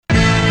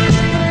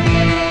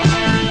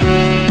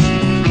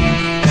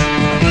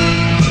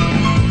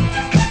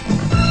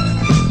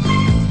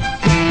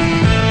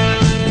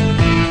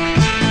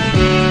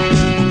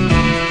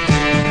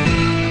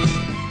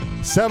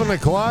7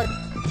 o'clock.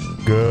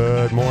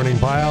 Good morning,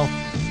 pile.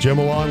 Jim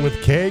along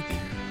with Cake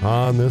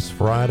on this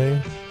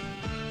Friday.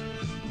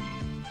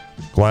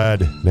 Glad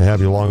to have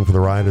you along for the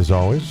ride as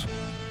always. You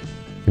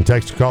can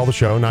text or call the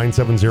show,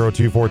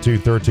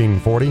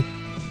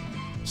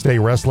 970-242-1340. State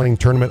Wrestling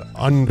Tournament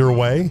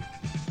underway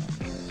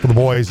for the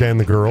boys and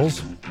the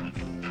girls.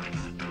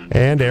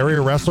 And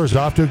area wrestlers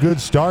off to a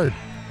good start.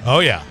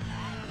 Oh, yeah.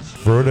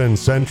 Fruita and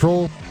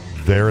Central,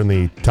 they're in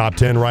the top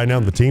 10 right now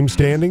in the team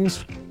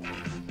standings.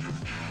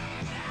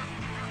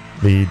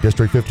 The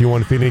District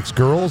 51 Phoenix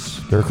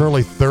girls, they're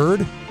currently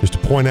third, just a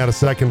point out of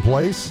second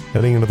place,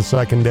 heading into the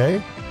second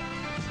day.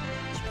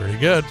 It's pretty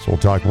good. So we'll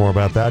talk more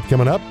about that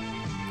coming up.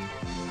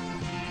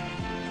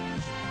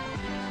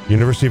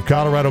 University of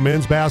Colorado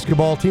men's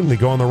basketball team, they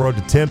go on the road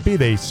to Tempe.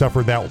 They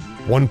suffered that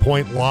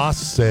 1-point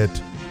loss at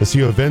the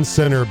CU Events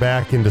Center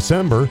back in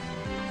December.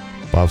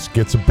 Buffs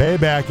get some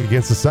payback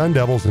against the Sun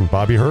Devils and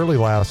Bobby Hurley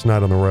last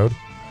night on the road.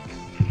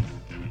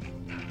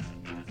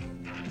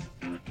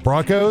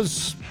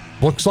 Broncos,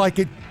 looks like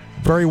it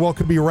very well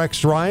could be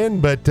Rex Ryan,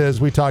 but as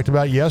we talked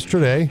about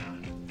yesterday,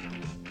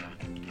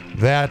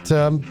 that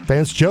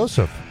Vance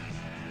Joseph,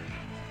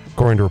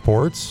 according to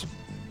reports,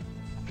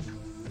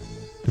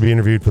 to be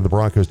interviewed for the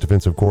Broncos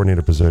defensive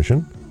coordinator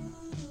position.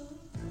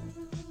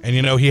 And,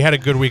 you know, he had a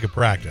good week of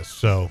practice,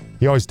 so.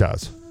 He always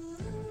does.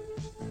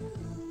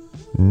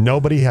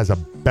 Nobody has a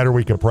better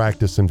week of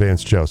practice than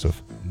Vance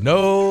Joseph.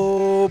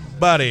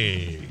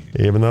 Nobody.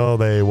 Even though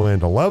they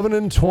went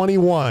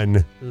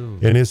 11-21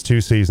 in his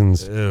 2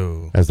 seasons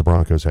as the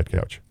Broncos head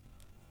coach.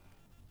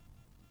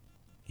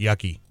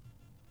 Yucky.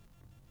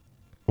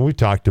 We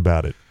talked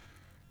about it,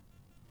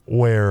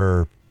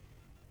 where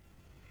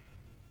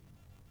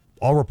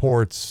all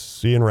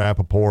reports, Ian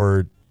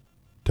Rappaport,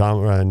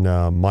 Tom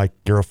and Mike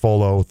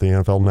Garafolo with the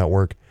NFL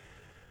Network,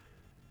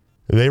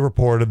 they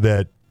reported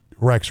that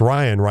Rex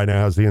Ryan right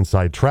now has the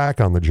inside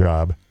track on the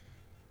job.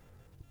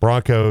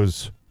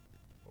 Broncos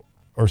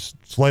are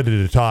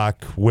slated to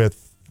talk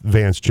with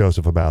Vance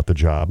Joseph about the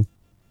job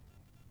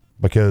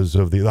because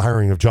of the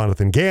hiring of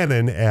Jonathan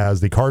Gannon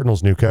as the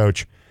Cardinals' new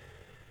coach.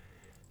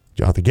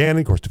 Jonathan Gannon,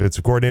 of course,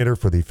 defensive coordinator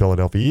for the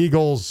Philadelphia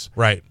Eagles.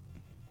 Right.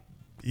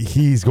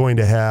 He's going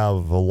to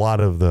have a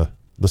lot of the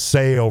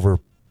say over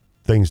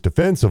things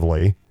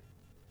defensively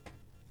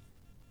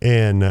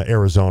in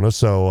Arizona.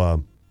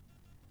 So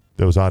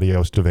those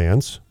adios to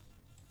Vance.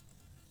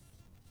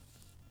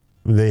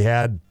 They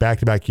had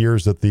back-to-back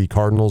years that the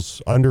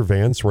Cardinals under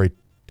Vance were a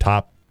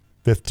top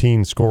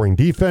 15 scoring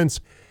defense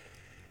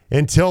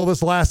until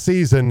this last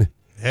season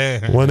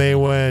when they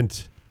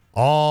went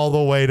all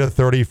the way to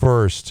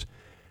 31st.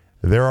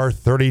 There are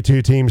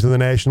 32 teams in the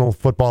National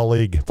Football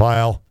League,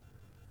 File.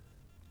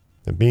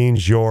 That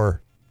means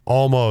you're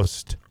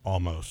almost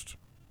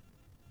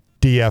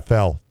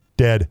DFL,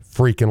 dead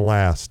freaking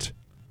last.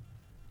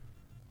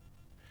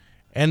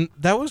 And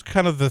that was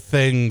kind of the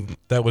thing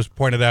that was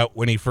pointed out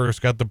when he first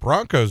got the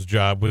Broncos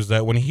job, was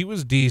that when he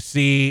was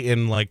DC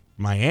in, like,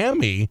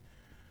 Miami,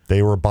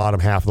 they were bottom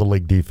half of the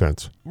league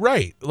defense.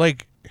 Right.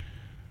 Like,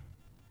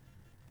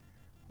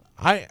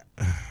 I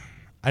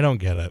don't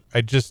get it.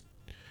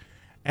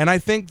 And I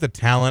think the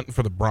talent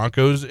for the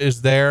Broncos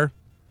is there,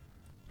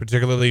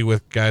 particularly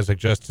with guys like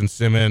Justin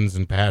Simmons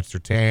and Pat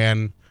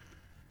Surtain.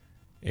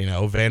 You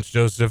know, Vance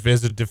Joseph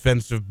is a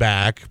defensive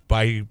back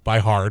by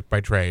heart,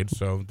 by trade,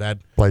 so that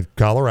played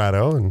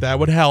Colorado, and that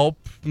would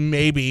help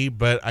maybe.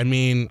 But I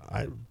mean,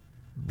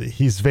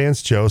 he's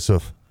Vance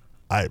Joseph.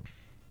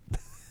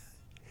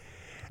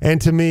 And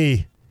to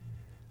me,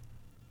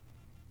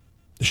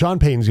 Sean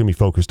Payton's going to be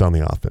focused on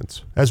the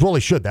offense, as well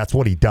he should. That's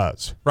what he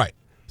does. Right.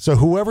 So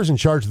whoever's in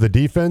charge of the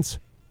defense,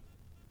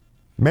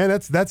 man,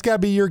 that's got to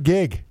be your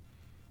gig.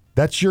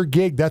 That's your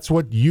gig. That's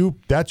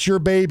your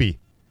baby.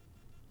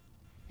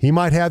 He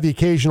might have the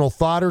occasional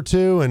thought or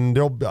two, and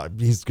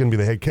he's going to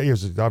be the head coach.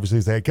 Obviously,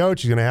 he's the head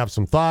coach. He's going to have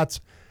some thoughts,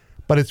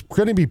 but it's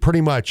going to be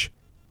pretty much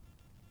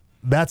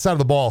that side of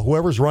the ball.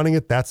 Whoever's running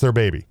it, that's their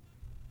baby.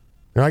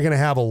 They're not going to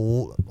have a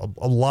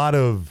lot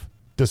of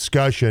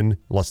discussion,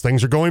 unless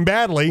things are going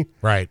badly,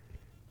 right,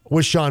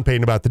 with Sean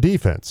Payton about the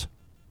defense.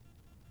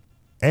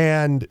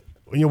 And,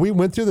 you know, we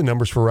went through the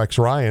numbers for Rex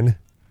Ryan.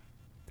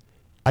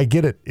 I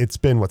get it. It's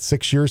been,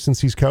 6 years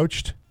since he's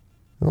coached?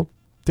 Well,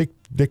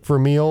 Dick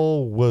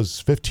Vermeil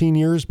was 15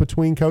 years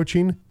between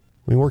coaching.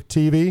 We worked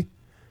TV.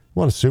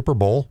 Won a Super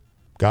Bowl.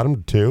 Got him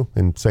to 2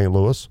 in St.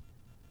 Louis.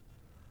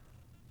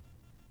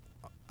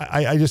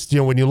 I just,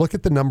 when you look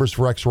at the numbers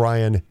for Rex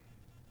Ryan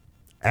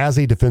as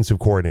a defensive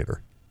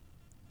coordinator,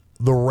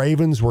 the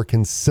Ravens were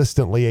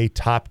consistently a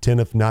top 10,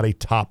 if not a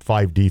top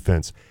 5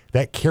 defense.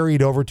 That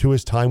carried over to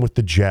his time with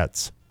the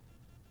Jets.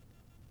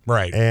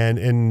 Right.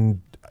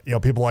 And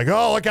people are like,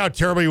 oh, look how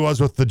terrible he was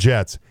with the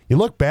Jets. You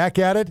look back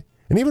at it,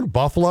 and even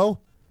Buffalo,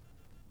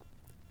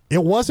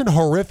 it wasn't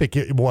horrific.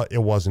 It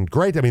wasn't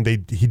great. I mean,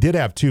 he did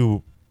have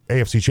 2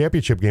 AFC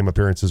Championship game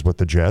appearances with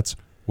the Jets.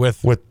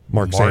 With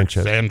Mark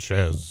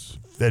Sanchez.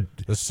 The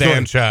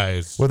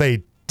Sanchez. With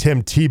a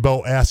Tim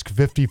Tebow-esque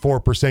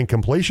 54%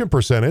 completion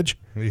percentage.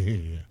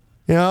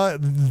 You know,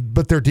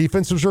 but their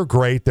defenses were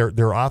great.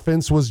 Their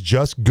offense was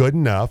just good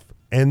enough,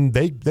 and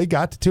they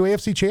got to 2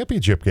 AFC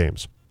championship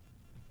games.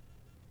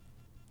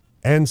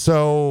 And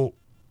so,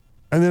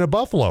 and then at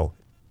Buffalo,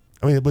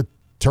 I mean, with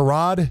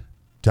Tyrod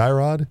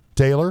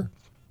Taylor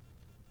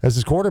as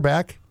his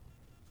quarterback,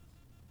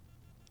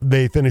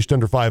 they finished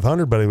under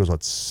 500, but it was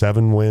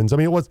 7 wins. I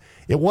mean,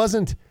 it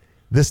wasn't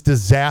this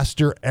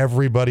disaster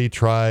everybody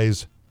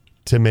tries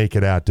to make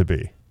it out to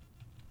be.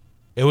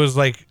 It was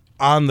like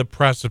on the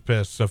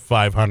precipice of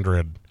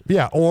 500.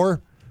 Yeah,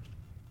 or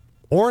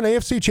an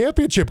AFC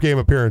championship game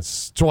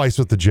appearance twice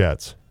with the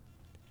Jets.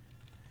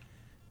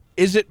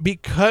 Is it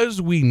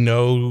because we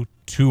know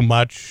too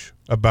much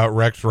about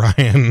Rex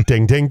Ryan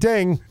Ding, ding,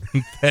 ding.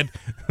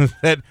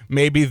 that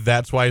maybe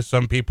that's why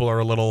some people are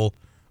a little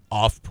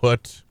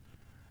off-put?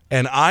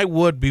 And I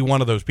would be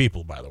one of those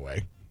people, by the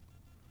way.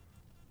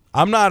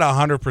 I'm not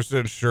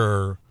 100%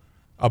 sure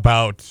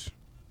about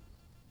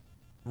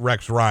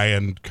Rex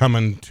Ryan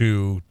coming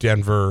to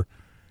Denver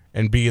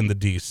and being the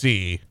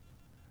DC.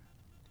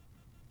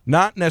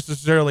 Not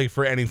necessarily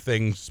for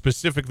anything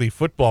specifically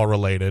football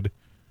related.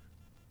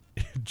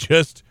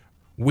 Just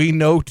we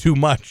know too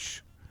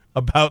much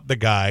about the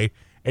guy,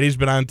 and he's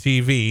been on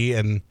TV.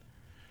 And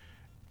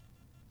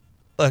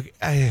look,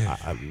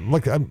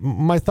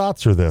 my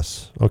thoughts are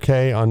this,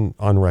 okay, on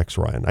Rex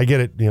Ryan. I get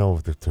it. You know,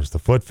 there's the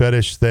foot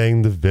fetish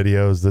thing, the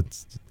videos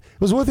it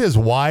was with his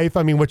wife.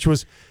 I mean, which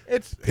was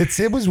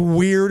it was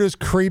weird. It was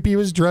creepy. He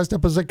was dressed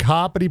up as a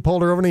cop, and he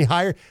pulled her over, and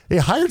he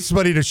hired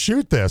somebody to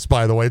shoot this.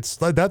 By the way,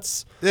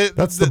 that's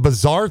the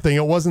bizarre thing.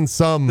 It wasn't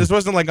this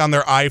wasn't like on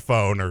their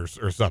iPhone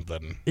or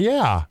something.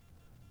 Yeah,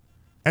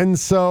 and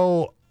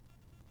so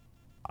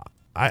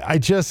I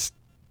just,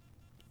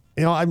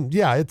 you know,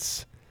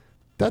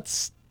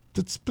 that's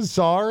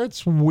bizarre.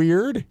 It's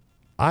weird.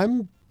 I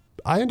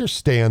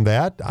understand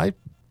that.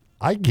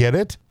 I get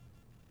it.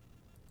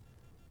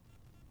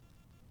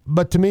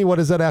 But to me, what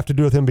does that have to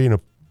do with him being a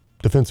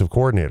defensive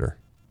coordinator?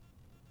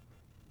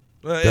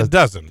 It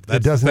doesn't.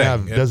 It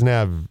doesn't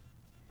have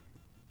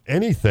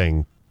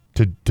anything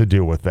to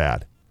do with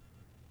that.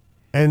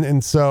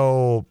 And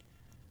so,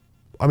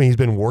 I mean, he's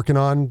been working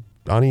on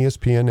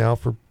ESPN now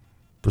for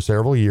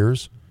several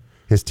years.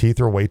 His teeth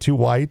are way too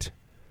white.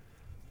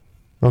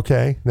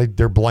 Okay,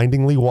 they're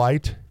blindingly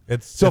white.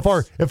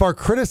 If our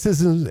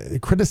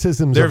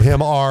criticisms of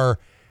him are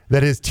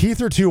that his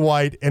teeth are too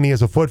white and he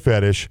has a foot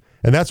fetish,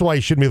 and that's why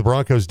he shouldn't be the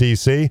Broncos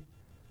DC,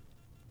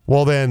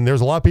 well, then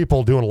there's a lot of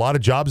people doing a lot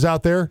of jobs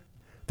out there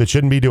that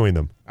shouldn't be doing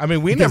them. I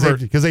mean,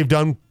 because they've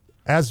done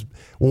as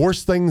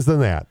worse things than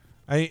that.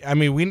 I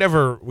mean, we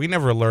never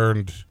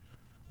learned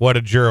what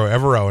Ejiro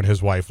Evero and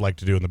his wife like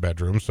to do in the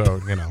bedroom.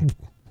 So, you know,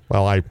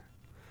 well,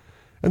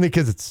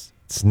 because it's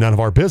none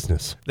of our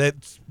business.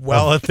 That's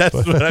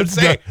what I'm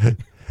saying.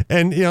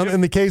 And, you know,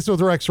 in the case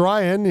with Rex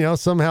Ryan, you know,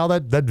 somehow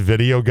that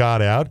video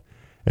got out,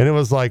 and it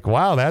was like,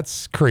 wow,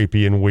 that's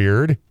creepy and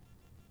weird.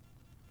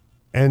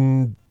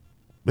 And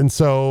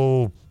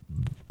so,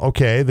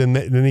 okay,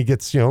 then he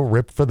gets, you know,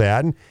 ripped for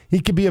that, and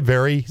he's a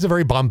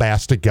very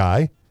bombastic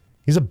guy.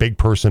 He's a big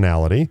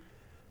personality,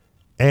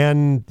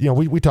 and you know,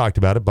 we talked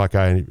about it,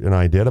 Buckeye and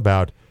I did,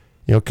 about,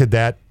 you know, could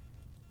that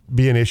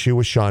be an issue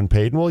with Sean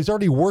Payton? Well, he's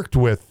already worked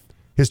with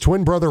his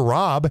twin brother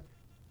Rob.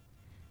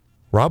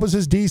 Rob was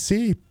his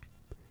DC.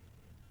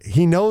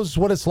 He knows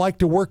what it's like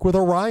to work with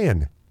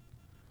Orion,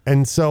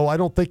 and so I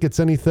don't think it's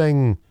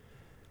anything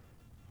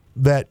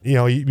that, you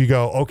know, you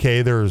go,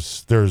 okay,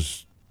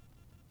 there's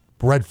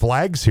red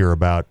flags here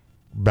about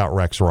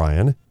Rex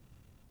Ryan.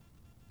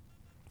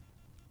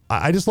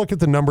 I just look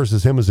at the numbers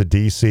as him as a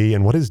DC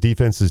and what his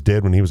defenses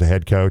did when he was a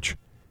head coach,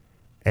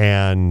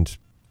 and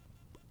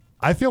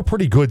I feel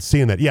pretty good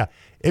seeing that. Yeah,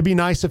 it'd be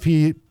nice if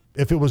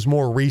it was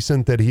more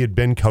recent that he had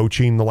been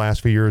coaching the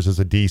last few years as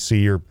a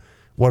DC or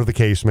whatever the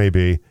case may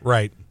be.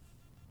 Right.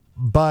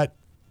 But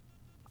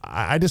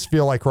I just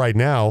feel like right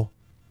now,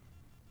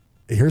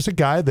 here's a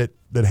guy that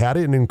had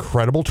an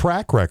incredible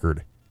track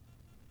record.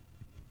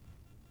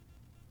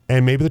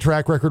 And maybe the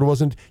track record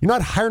wasn't, you're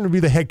not hiring to be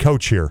the head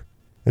coach here.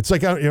 It's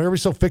like, you know,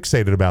 everybody's so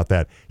fixated about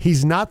that.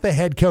 He's not the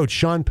head coach.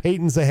 Sean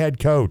Payton's the head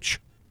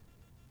coach.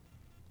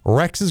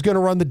 Rex is going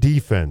to run the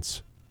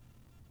defense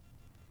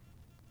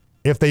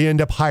if they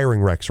end up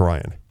hiring Rex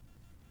Ryan.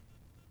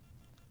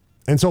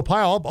 And so,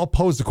 Pyle, I'll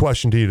pose the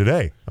question to you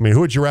today. I mean, who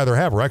would you rather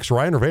have, Rex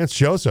Ryan or Vance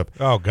Joseph?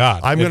 Oh,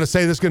 God. I'm going to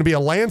say this is going to be a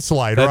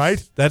landslide,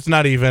 right? That's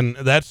not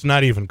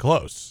even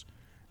close.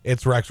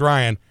 It's Rex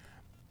Ryan.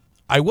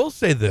 I will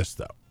say this,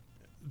 though.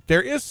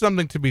 There is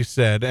something to be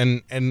said,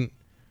 and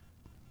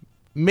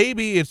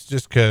maybe it's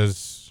just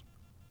because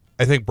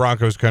I think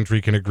Broncos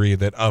country can agree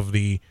that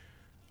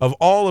of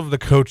all of the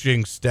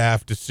coaching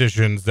staff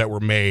decisions that were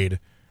made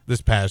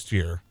this past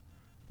year,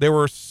 there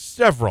were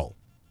several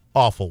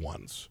awful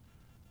ones.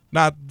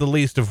 Not the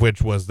least of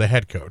which was the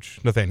head coach,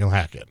 Nathaniel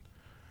Hackett.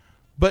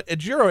 But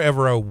Ejiro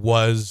Evero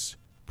was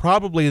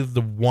probably the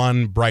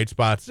one bright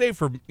spot, save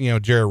for, you know,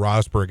 Jerry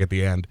Rosberg at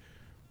the end.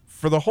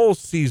 For the whole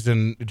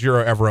season,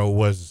 Ejiro Evero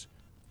was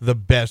the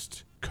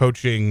best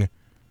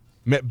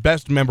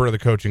member of the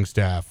coaching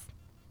staff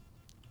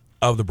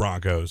of the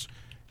Broncos.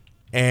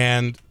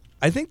 And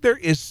I think there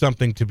is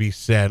something to be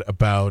said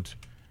about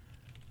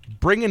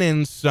bringing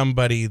in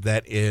somebody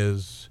that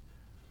is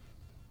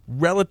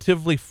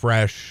relatively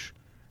fresh,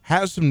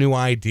 has some new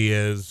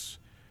ideas,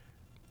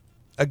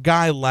 a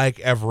guy like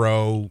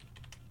Evero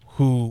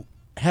who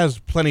has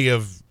plenty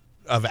of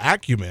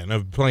acumen,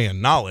 of plenty of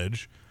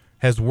knowledge,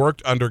 has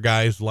worked under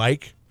guys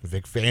like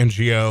Vic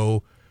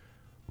Fangio,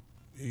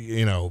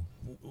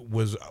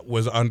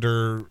 was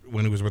under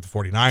when he was with the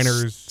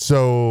 49ers.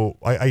 So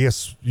I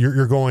guess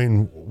you're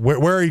going.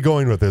 Where are you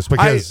going with this?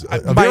 Because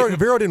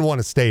Vero didn't want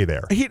to stay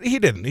there. He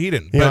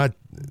didn't. Yeah,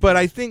 But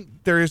I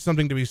think there is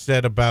something to be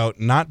said about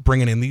not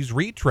bringing in these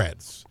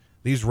retreads,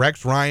 these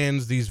Rex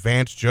Ryans, these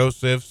Vance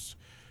Josephs.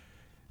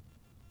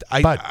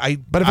 But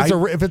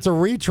if it's a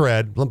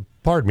retread,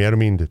 pardon me, I don't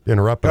mean to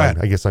interrupt.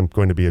 But I guess I'm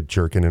going to be a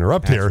jerk and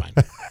interrupt here.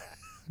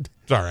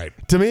 It's all right.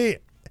 To me,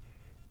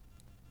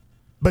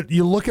 but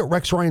you look at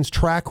Rex Ryan's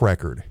track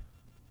record,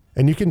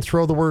 and you can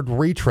throw the word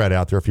retread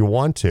out there if you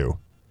want to.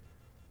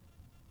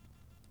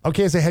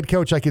 Okay, as a head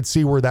coach, I could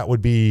see where that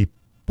would be,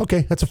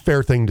 okay, that's a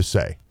fair thing to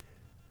say.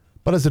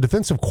 But as a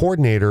defensive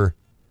coordinator,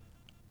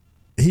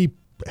 he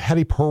had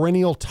a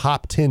perennial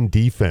top 10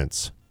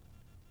 defense.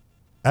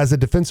 As a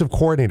defensive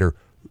coordinator,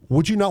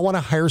 would you not want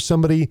to hire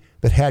somebody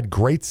that had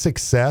great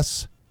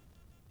success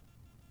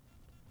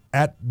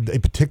at a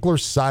particular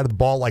side of the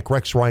ball like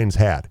Rex Ryan's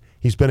had?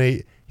 He's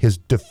been his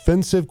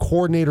defensive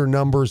coordinator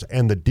numbers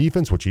and the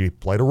defense, which he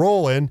played a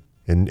role in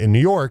New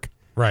York.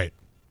 Right.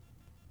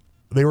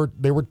 They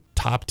were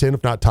top 10,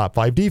 if not top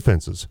 5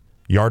 defenses.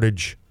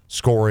 Yardage,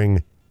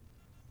 scoring.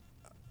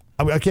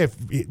 I mean, okay,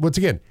 once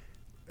again,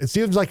 it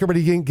seems like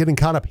everybody getting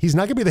caught up. He's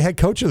not going to be the head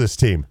coach of this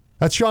team.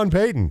 That's Sean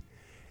Payton.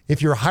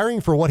 If you're hiring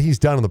for what he's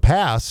done in the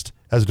past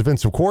as a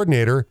defensive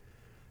coordinator,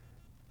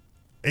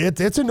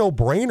 it's a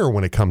no-brainer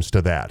when it comes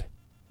to that.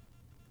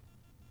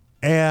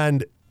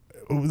 And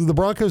the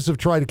Broncos have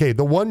tried,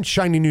 the one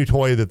shiny new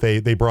toy that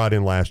they brought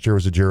in last year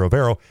was Ejiro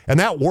Evero, and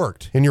that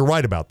worked, and you're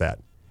right about that.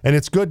 And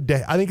it's good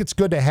I think it's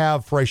good to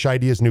have fresh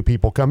ideas, new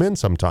people come in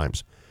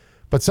sometimes.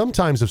 But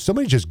sometimes if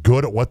somebody's just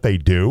good at what they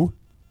do,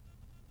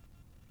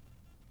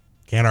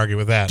 can't argue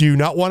with that. Do you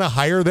not want to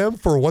hire them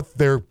for what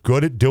they're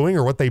good at doing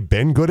or what they've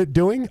been good at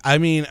doing? I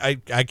mean, I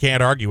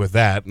can't argue with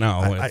that.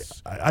 No,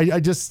 I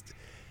just,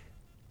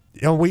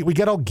 we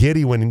get all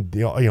giddy when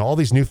all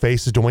these new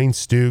faces, Dwayne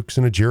Stukes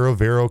and Ejiro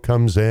Evero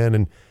comes in,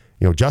 and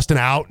Justin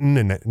Outen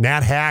and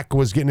Nat Hack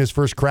was getting his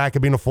first crack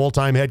at being a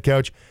full-time head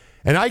coach,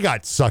 and I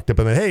got sucked up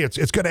in that. Hey,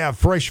 it's good to have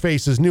fresh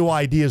faces, new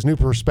ideas, new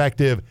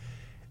perspective,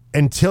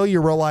 until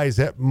you realize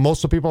that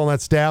most of the people on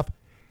that staff,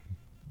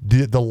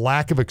 the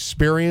lack of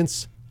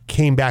experience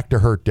came back to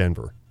hurt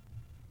Denver,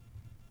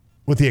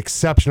 with the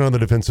exception on the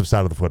defensive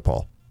side of the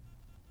football.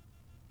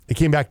 It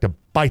came back to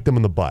bite them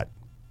in the butt.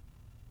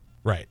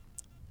 Right.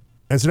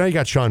 And so now you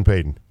got Sean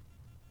Payton.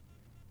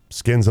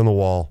 Skins on the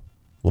wall,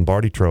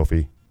 Lombardi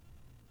Trophy.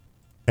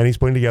 And he's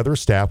putting together a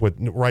staff with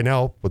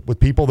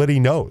people that he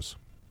knows.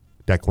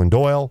 Declan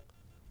Doyle,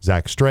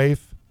 Zach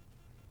Strafe.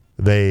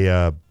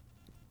 They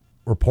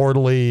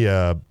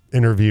reportedly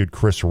interviewed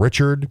Chris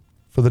Richard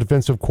for the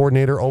defensive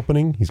coordinator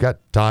opening. He's got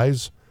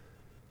ties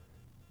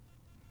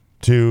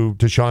to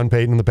Sean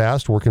Payton in the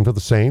past, working for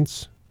the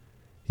Saints.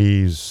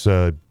 He's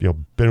been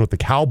with the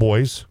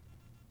Cowboys.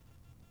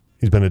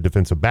 He's been a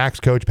defensive backs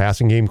coach,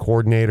 passing game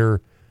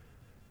coordinator.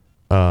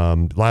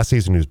 Last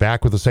season, he was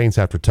back with the Saints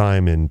after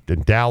time in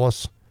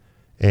Dallas,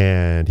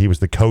 and he was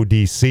the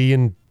co-DC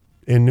in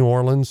New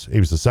Orleans. He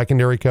was the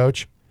secondary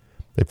coach.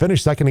 They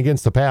finished second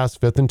against the pass,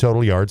 5th in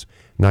total yards,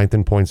 9th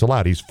in points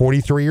allowed. He's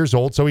 43 years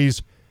old, so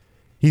he's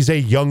a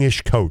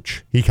youngish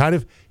coach. He kind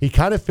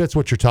of fits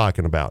what you're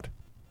talking about.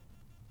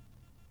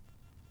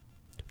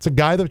 It's a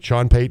guy that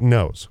Sean Payton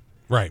knows.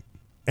 Right.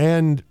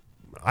 And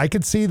I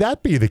could see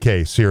that be the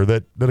case here,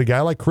 that a guy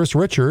like Chris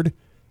Richard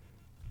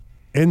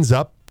ends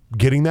up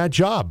getting that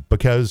job,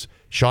 because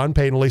Sean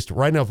Payton, at least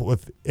right now,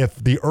 if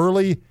the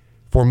early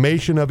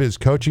formation of his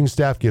coaching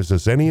staff gives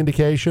us any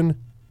indication,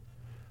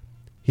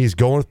 he's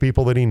going with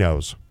people that he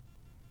knows,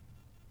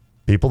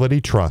 people that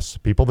he trusts,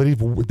 people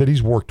that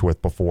he's worked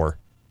with before.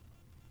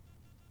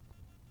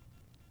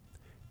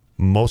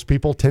 Most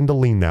people tend to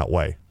lean that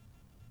way.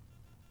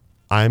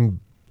 I'm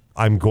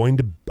going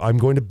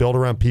to build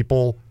around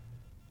people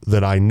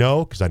that I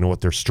know, because I know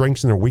what their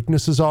strengths and their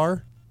weaknesses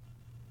are.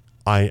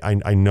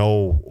 I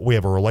know we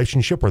have a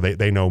relationship where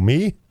they know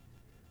me.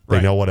 They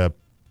know what a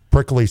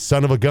prickly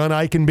son of a gun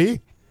I can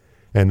be,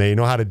 and they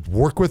know how to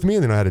work with me,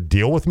 and they know how to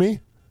deal with me.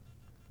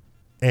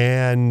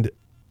 And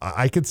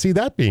I could see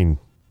that being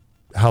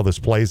how this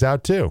plays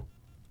out too.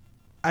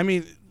 I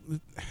mean,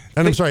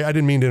 and I'm sorry, I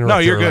didn't mean to interrupt. No,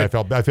 you're good.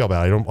 good. I feel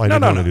bad. I didn't want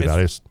to do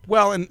that.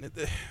 Well, and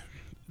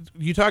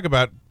you talk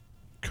about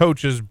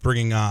coaches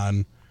bringing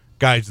on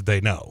guys that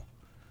they know.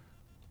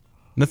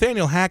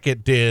 Nathaniel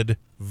Hackett did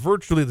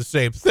virtually the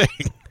same thing.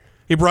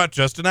 He brought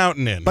Justin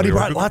Outen in, but he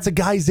brought lots of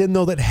guys in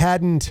though that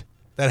hadn't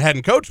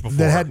coached before.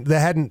 That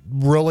hadn't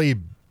really,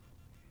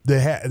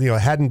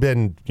 hadn't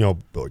been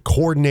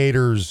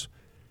coordinators,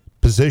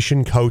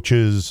 position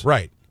coaches,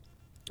 right?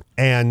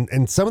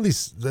 And some of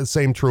these, the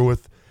same true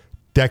with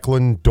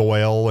Declan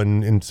Doyle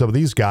and some of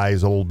these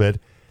guys a little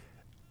bit,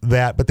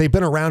 but they've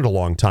been around a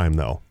long time,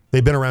 though.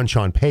 They've been around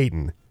Sean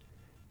Payton,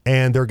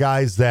 and they're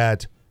guys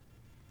that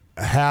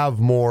have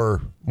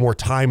more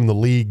time in the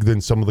league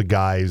than some of the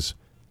guys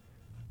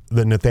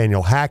that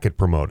Nathaniel Hackett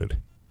promoted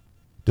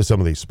to some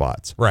of these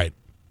spots. Right.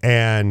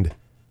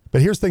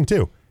 But here's the thing,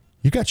 too.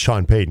 You got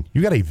Sean Payton.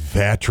 You got a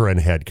veteran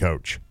head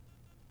coach.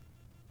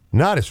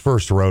 Not his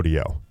first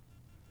rodeo.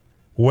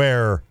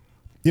 Where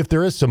if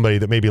there is somebody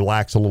that maybe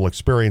lacks a little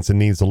experience and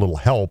needs a little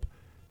help,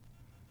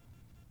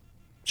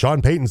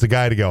 Sean Payton's the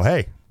guy to go,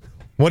 hey,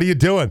 what are you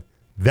doing?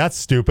 That's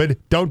stupid.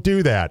 Don't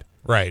do that.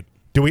 Right.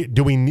 Do we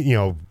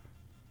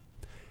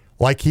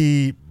like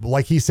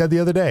he said the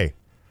other day,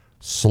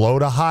 slow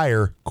to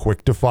hire,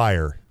 quick to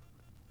fire.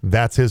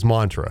 That's his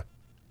mantra.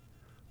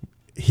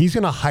 He's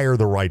going to hire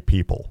the right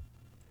people.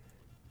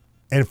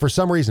 And if for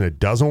some reason it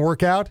doesn't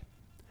work out,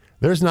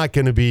 there's not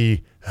going to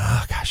be,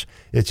 oh gosh,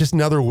 it's just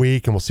another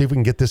week and we'll see if we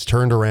can get this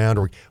turned around,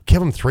 or give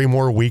them 3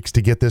 more weeks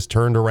to get this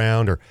turned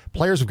around, or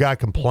players have got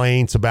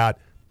complaints about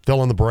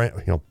fill in the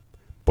brand,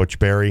 Butch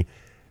Berry.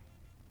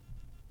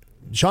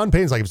 Sean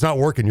Payton's like, if it's not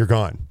working, you're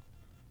gone.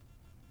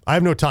 I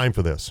have no time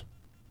for this.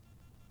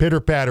 Pitter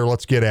patter,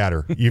 let's get at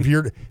her.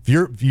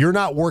 if you're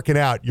not working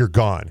out, you're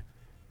gone.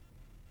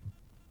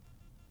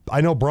 I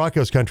know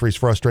Broncos country is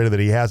frustrated that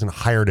he hasn't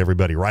hired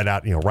everybody right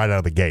out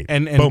of the gate.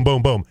 And boom,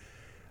 boom, boom.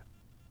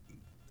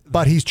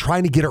 But he's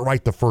trying to get it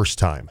right the first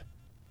time,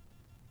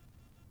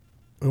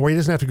 where he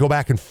doesn't have to go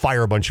back and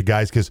fire a bunch of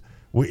guys because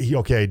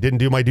didn't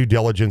do my due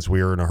diligence.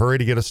 We were in a hurry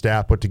to get a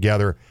staff put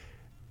together.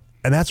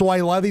 And that's why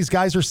a lot of these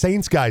guys are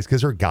Saints guys,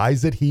 because they're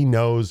guys that he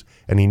knows,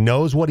 and he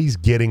knows what he's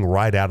getting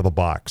right out of the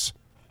box.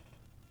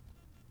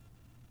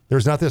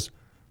 There's not this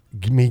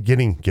me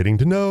getting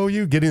to know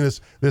you, getting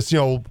this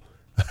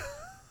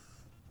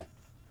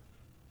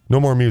no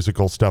more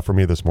musical stuff for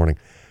me this morning.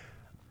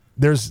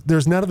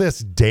 There's none of this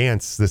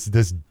dance,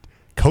 this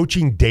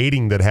coaching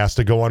dating that has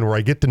to go on where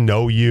I get to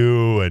know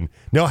you and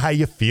know how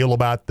you feel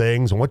about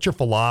things and what's your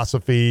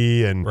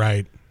philosophy and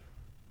right.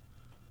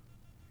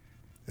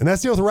 And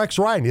that's the deal with Rex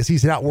Ryan. Yes,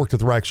 he's not worked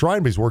with Rex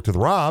Ryan, but he's worked with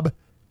Rob,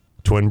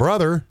 twin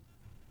brother.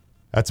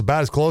 That's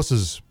about as close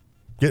as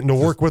getting to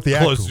work with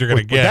close as you're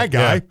gonna get, that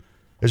guy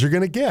as you're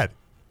going to get.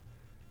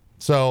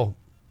 So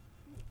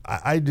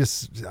I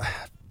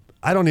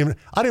don't even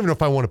know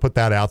if I want to put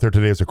that out there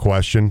today as a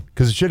question,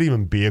 because it shouldn't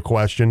even be a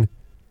question.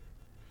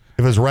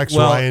 If it's Rex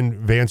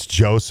Ryan, Vance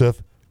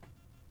Joseph,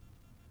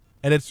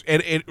 and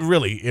it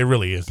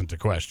really isn't a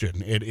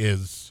question. It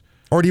is.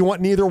 Or do you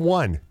want neither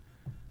one?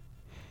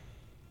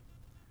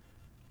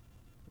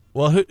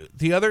 Well,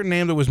 the other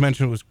name that was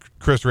mentioned was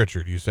Chris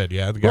Richard. You said,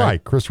 yeah, the guy.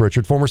 Right, Chris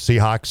Richard, former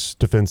Seahawks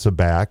defensive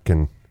back,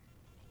 and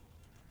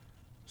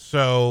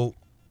so,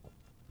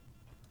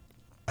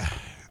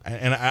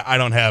 and I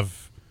don't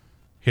have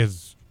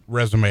his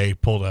resume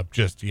pulled up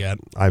just yet.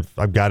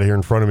 I've got it here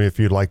in front of me. If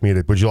you'd like me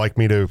to, would you like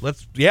me to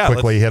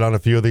quickly hit on a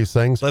few of these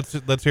things? Let's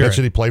hear it.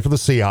 He played for the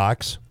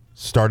Seahawks,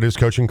 started his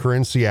coaching career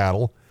in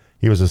Seattle.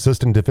 He was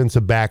assistant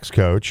defensive backs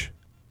coach,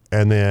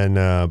 and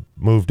then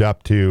moved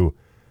up to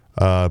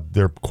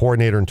their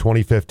coordinator in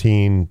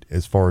 2015.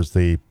 As far as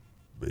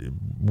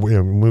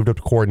moved up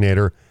to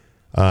coordinator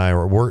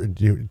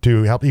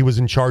to help. He was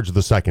in charge of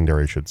the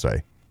secondary, I should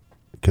say,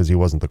 because he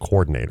wasn't the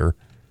coordinator,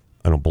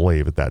 I don't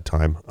believe, at that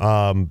time.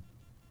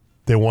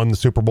 They won the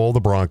Super Bowl, the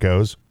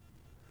Broncos.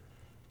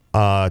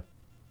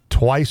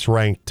 Twice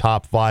ranked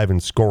top 5 in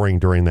scoring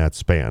during that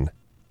span,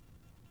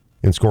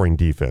 in scoring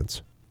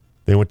defense.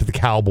 They went to the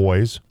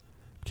Cowboys,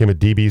 became a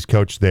DB's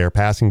coach there,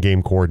 passing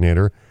game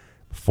coordinator,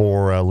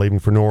 before leaving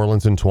for New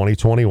Orleans in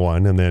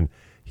 2021. And then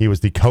he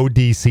was the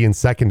co-DC and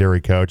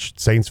secondary coach.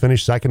 Saints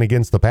finished second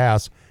against the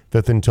pass,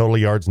 5th in total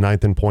yards,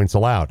 9th in points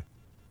allowed.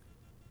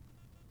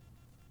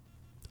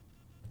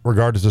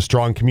 Regarded as a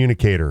strong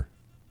communicator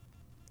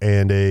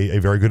and a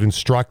very good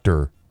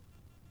instructor,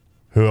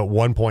 who at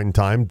one point in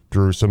time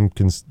drew some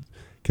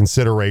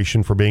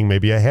consideration for being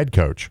maybe a head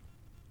coach.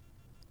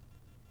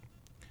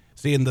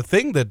 See, and the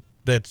thing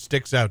that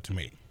sticks out to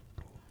me,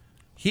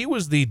 he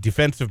was the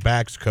defensive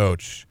backs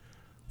coach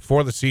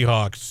for the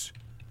Seahawks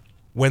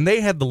when they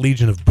had the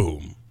Legion of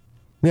Boom.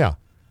 Yeah.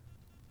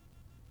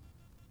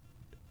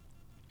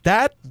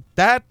 That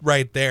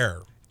right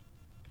there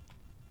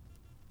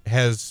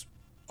has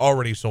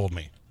already sold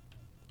me.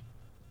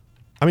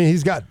 I mean,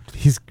 he's got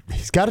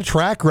a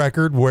track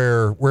record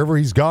where wherever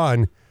he's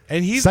gone,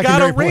 and he's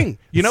got a ring.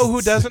 You know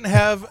who doesn't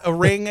have a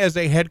ring as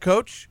a head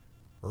coach?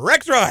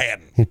 Rex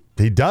Ryan.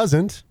 He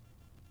doesn't.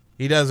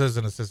 He does as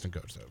an assistant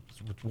coach, though.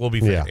 We'll be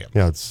fair to him.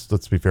 Yeah.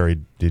 Let's be fair. He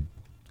did,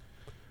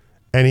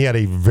 and he had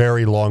a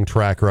very long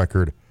track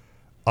record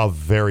of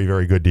very,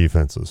 very good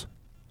defenses.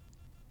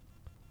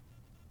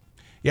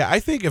 Yeah, I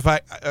think if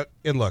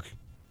and look,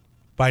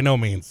 by no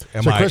means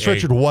am I. So Chris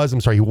Richard was,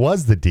 he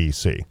was the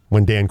DC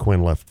when Dan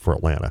Quinn left for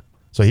Atlanta.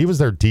 So he was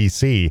their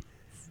DC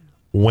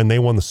when they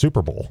won the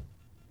Super Bowl.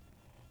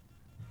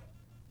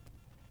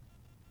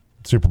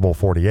 Super Bowl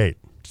 48.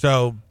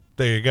 So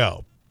there you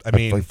go. I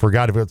mean, I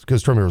forgot if it's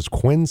because was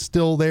Quinn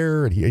still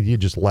there, and he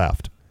just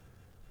left.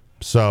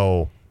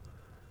 So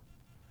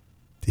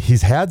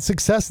he's had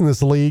success in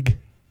this league.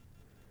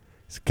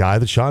 He's a guy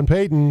that Sean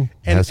Payton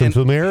has some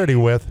familiarity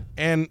with.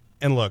 And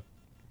look,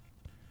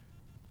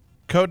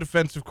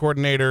 co-defensive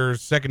coordinator,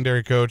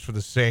 secondary coach for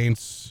the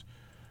Saints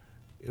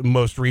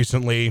most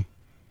recently.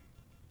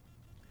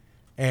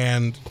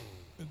 And,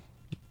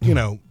 you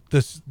know,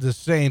 the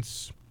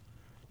Saints,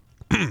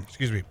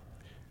 excuse me,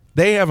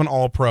 they have an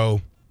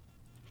all-pro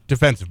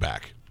defensive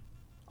back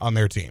on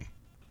their team.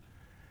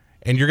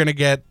 And you're going to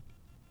get,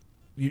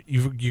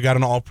 you got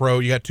an all-pro,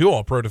 you got 2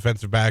 all-pro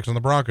defensive backs on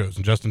the Broncos,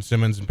 and Justin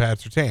Simmons and Pat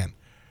Surtain.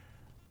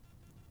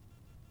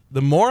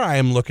 The more I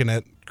am looking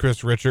at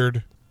Chris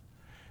Richard,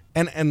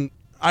 and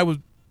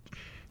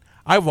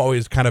I've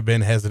always kind of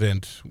been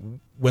hesitant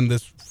when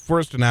this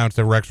first announced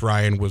that Rex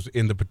Ryan was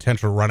in the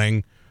potential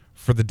running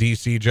for the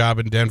DC job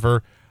in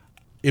Denver.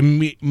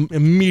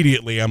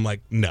 Immediately, I'm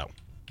like, no.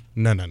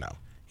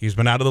 He's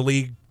been out of the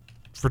league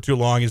for too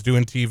long. He's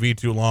doing TV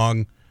too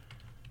long.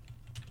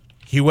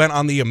 He went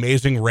on The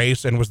Amazing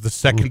Race and was the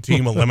second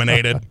team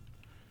eliminated.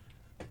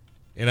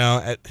 You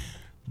know,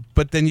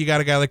 but then you got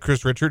a guy like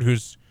Chris Richard,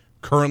 who's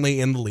currently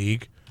in the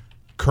league,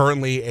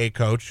 currently a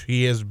coach.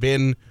 He has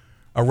been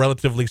a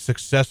relatively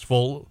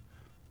successful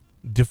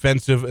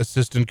defensive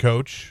assistant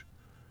coach.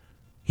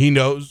 He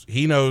knows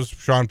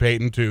Sean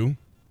Payton too.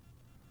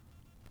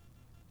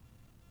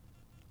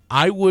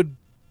 I would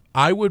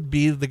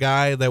be the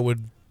guy that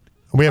would.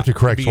 We have to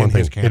correct one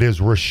thing. It is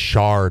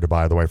Richard,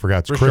 by the way. I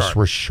forgot. It's Chris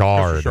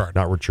Richard.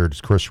 Not Richard. It's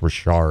Chris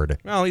Richard.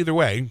 Well, either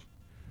way,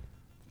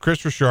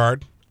 Chris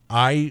Richard,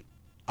 I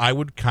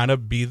would kind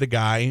of be the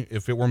guy,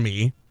 if it were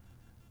me,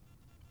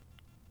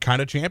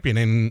 kind of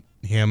championing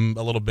him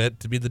a little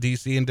bit to be the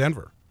DC in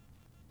Denver.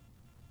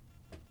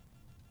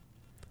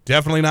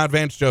 Definitely not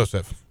Vance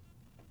Joseph.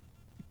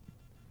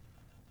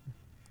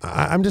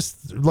 I'm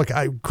just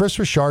Chris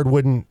Richard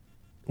wouldn't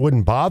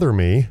bother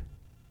me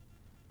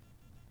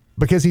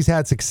because he's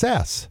had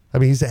success. I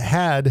mean, he's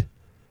had,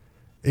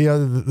 you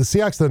know, the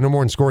Seahawks had the number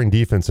 1 scoring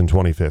defense in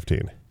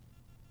 2015.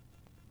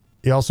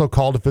 He also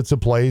called defensive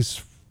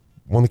plays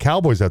when the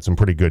Cowboys had some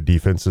pretty good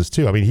defenses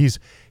too. I mean,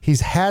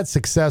 he's had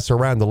success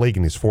around the league,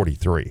 and he's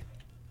 43.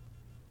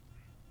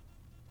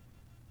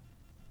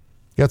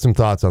 Got some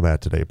thoughts on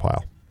that today,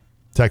 Pyle.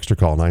 Text or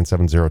call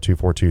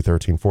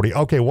 970-242-1340.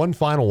 Okay, one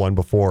final one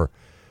before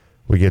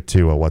we get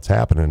to what's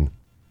happening.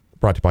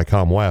 Brought to you by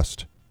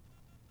ComWest.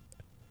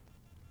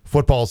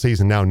 Football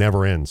season now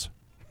never ends.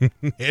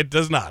 It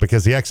does not.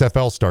 Because the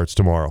XFL starts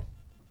tomorrow.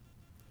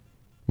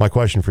 My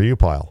question for you,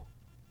 Pyle.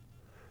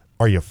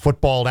 Are you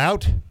footballed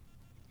out?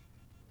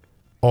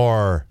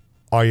 Or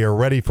are you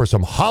ready for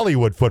some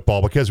Hollywood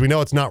football? Because we know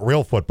it's not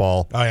real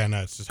football. Oh, yeah,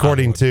 no, it's just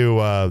according to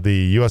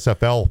the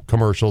USFL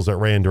commercials that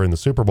ran during the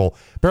Super Bowl.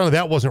 Apparently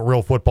that wasn't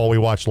real football we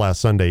watched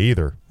last Sunday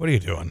either. What are you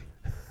doing?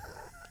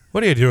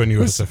 What are you doing,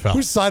 USFL?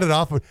 Who signed it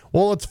off?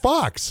 Well, it's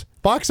Fox.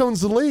 Fox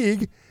owns the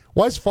league.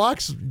 Why is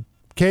Fox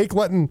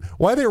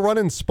why are they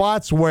running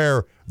spots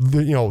where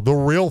the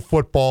real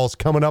football's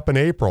coming up in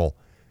April?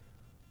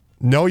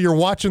 No, you're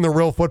watching the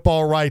real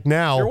football right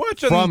now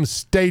from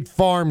State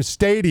Farm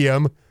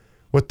Stadium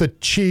with the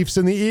Chiefs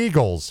and the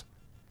Eagles.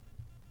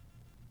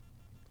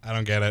 I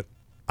don't get it.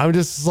 I'm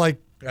just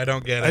like, I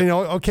don't get it. You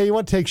know, okay, you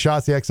want to take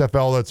shots at the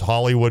XFL, that's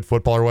Hollywood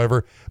football or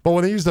whatever. But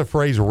when they use the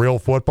phrase real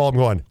football, I'm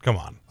going, come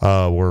on.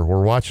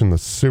 We're watching the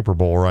Super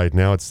Bowl right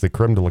now. It's the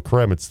creme de la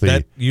creme. It's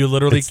the you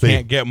literally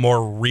can't get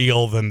more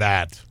real than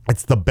that.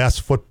 It's the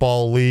best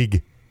football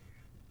league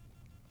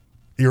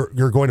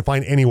you're going to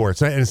find anywhere.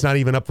 It's not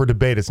even up for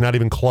debate. It's not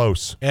even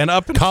close. And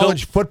up until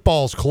college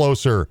football's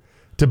closer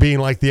to being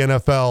like the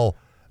NFL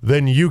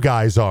than you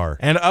guys are.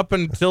 And up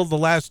until the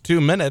last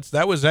 2 minutes,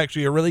 that was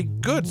actually a really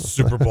good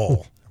Super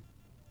Bowl.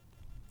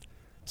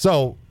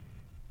 So,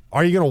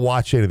 are you going to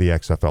watch any of the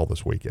XFL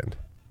this weekend?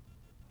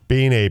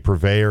 Being a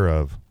purveyor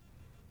of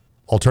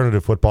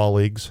alternative football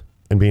leagues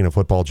and being a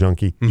football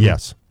junkie,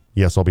 yes,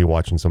 I'll be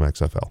watching some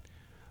XFL.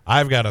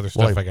 I've got other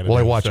stuff I got to do. Well,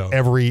 I watch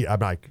every.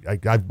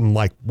 I'm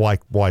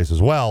likewise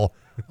as well.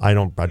 I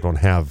don't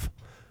have.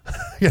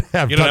 You don't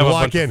have a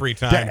bunch of free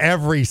time to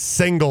every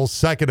single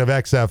second of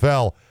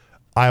XFL.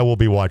 I will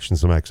be watching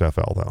some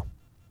XFL though.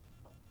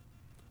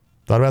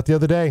 Thought about the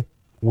other day.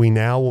 We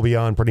now will be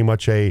on pretty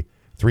much a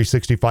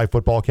 365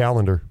 football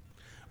calendar.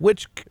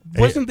 Which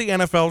wasn't the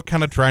NFL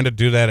kind of trying to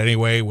do that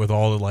anyway with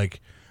all the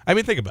I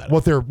mean, think about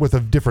it. With the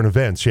different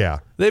events, yeah.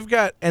 They've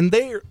got, and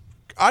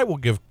I will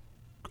give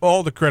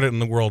all the credit in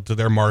the world to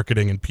their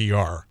marketing and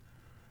PR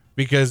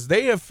because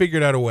they have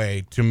figured out a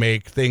way to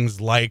make things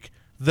like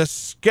the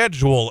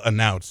schedule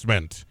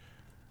announcement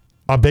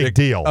a big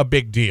deal. A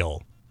big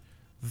deal.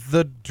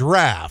 The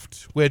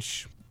draft,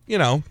 which,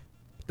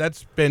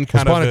 that's been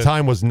kind of a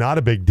time was not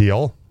a big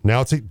deal.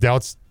 Now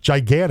it's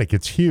gigantic.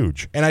 It's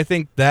huge. And I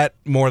think that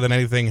more than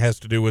anything has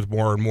to do with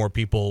more and more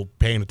people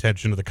paying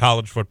attention to the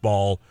college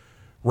football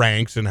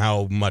ranks and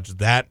how much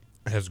that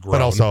has grown.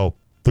 But also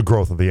the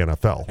growth of the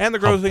NFL. And the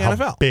growth of the NFL.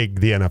 How big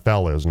the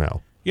NFL is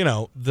now.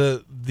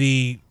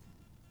 The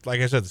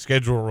like I said, the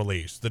schedule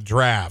release, the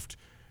draft,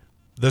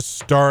 the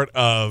start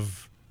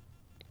of,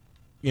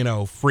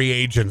 free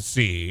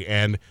agency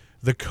and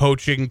the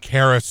coaching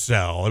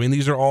carousel. I mean,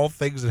 these are all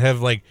things that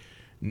have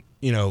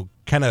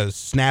kind of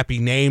snappy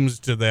names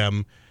to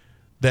them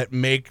that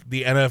make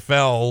the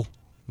NFL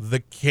the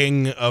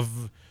king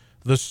of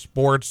the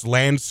sports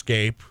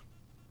landscape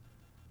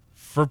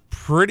for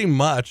pretty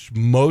much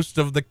most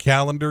of the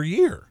calendar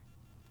year.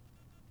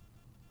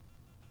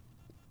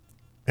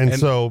 And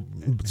so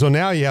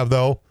now you have,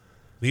 though,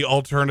 the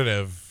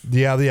alternative.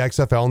 Yeah, the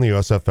XFL and the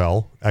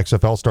USFL.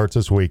 XFL starts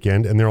this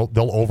weekend, and they'll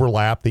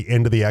overlap. The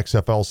end of the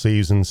XFL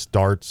season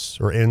starts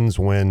or ends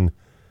when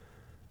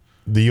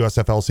the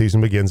USFL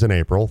season begins in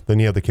April. Then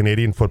you have the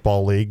Canadian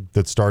Football League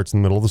that starts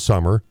in the middle of the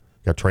summer.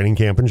 You got training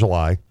camp in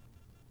July.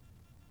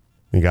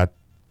 You got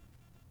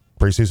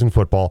preseason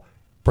football.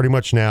 Pretty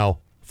much now,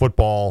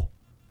 football,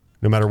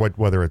 no matter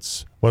whether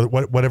it's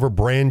whatever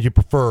brand you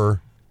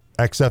prefer,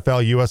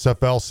 XFL,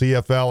 USFL,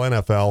 CFL,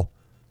 NFL,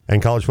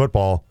 and college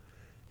football,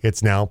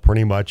 it's now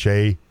pretty much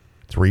a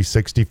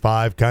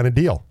 365 kind of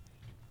deal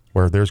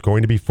where there's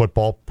going to be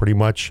football pretty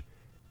much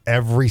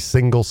every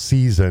single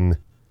season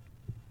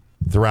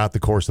throughout the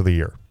course of the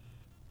year,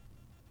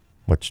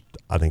 which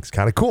I think is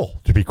kind of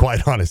cool, to be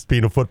quite honest,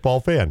 being a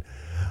football fan.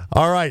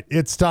 All right,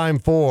 it's time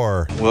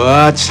for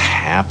What's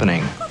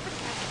Happening?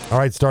 All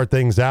right, start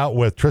things out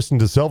with Tristan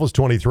Da Silva's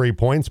 23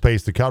 points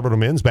paced the Colorado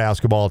men's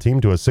basketball team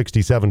to a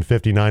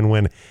 67-59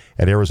 win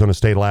at Arizona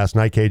State last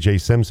night. KJ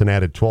Simpson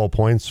added 12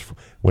 points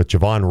with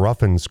Javon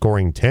Ruffin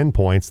scoring 10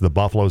 points. The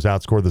Buffaloes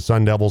outscored the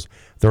Sun Devils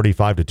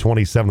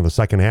 35-27 in the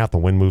second half. The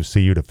win moves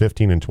CU to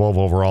 15-12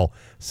 overall,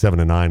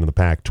 7-9 in the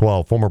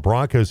Pac-12. Former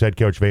Broncos head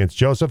coach Vance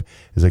Joseph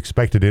is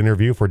expected to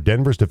interview for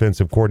Denver's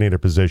defensive coordinator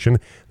position.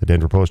 The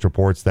Denver Post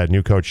reports that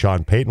new coach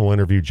Sean Payton will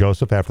interview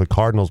Joseph after the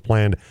Cardinals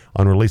planned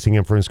on releasing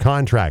him for his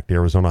contract.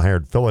 Arizona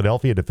hired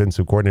Philadelphia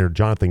defensive coordinator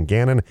Jonathan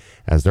Gannon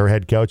as their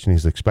head coach, and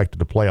he's expected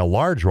to play a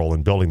large role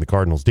in building the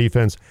Cardinals'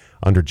 defense.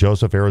 Under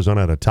Joseph,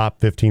 Arizona had a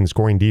top 15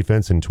 scoring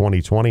defense in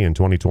 2020 and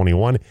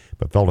 2021,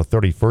 but fell to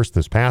 31st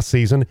this past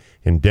season.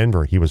 In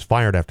Denver, he was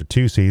fired after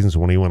 2 seasons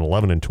when he went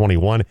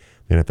 11-21.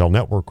 The NFL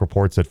Network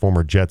reports that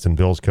former Jets and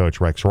Bills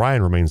coach Rex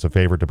Ryan remains the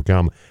favorite to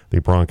become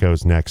the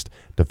Broncos' next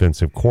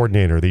defensive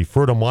coordinator. The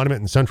Fruita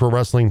Monument and Central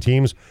Wrestling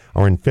teams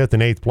are in 5th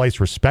and 8th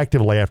place,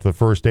 respectively, after the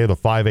first day of the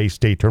 5A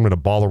state tournament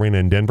at Ball Arena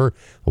in Denver.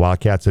 The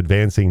Wildcats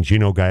advancing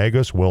Gino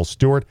Gallegos, Will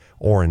Stewart,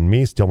 Orrin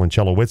Meese, Dylan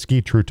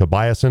Chelowitzki, True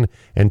Tobiasen,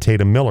 and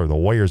Tatum Miller. The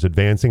Warriors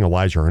advancing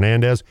Elijah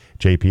Hernandez,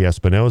 J.P.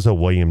 Espinoza,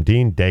 William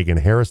Dean, Dagan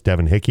Harris,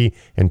 Devin Hickey,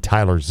 and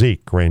Tyler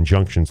Zeke. Grand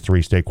Junction's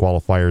 3 state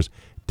qualifiers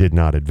did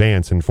not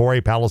advance. In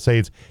 4A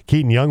Palisades,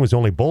 Keaton Young was the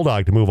only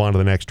Bulldog to move on to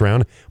the next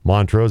round.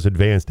 Montrose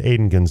advanced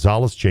Aiden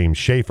Gonzalez, James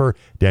Schaefer,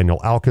 Daniel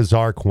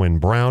Alcazar, Quinn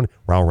Brown,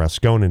 Raul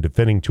Rascon, and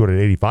defending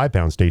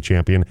 285-pound state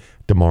champion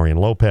Demarion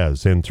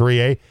Lopez. In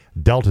 3A,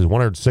 Delta's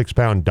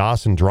 106-pound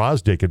Dawson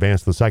Drozdick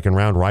advanced to the second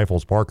round.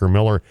 Rifles Parker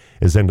Miller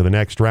is into the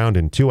next round.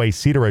 In 2A,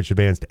 Cedar Ridge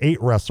advanced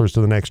 8 wrestlers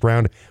to the next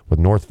round, with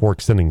North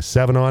Fork sending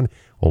 7 on.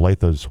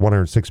 Olathe's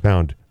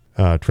 106-pound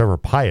Trevor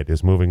Pyatt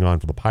is moving on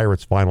for the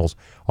Pirates. Finals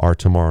are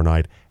tomorrow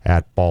night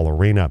at Ball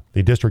Arena.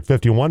 The District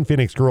 51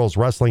 Phoenix girls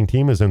wrestling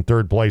team is in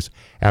 3rd place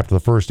after the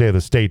first day of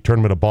the state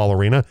tournament at Ball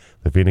Arena.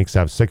 The Phoenix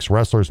have 6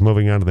 wrestlers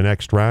moving on to the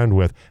next round,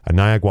 with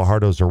Anaya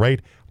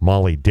Guajardo-Zarate,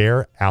 Molly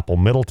Dare, Apple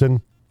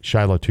Middleton,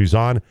 Shiloh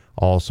Tuzon,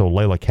 also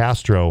Layla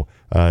Castro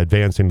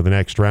advancing to the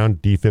next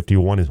round.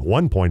 D51 is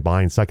 1 point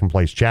behind second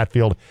place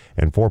Chatfield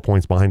and 4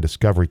 points behind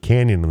Discovery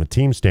Canyon in the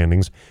team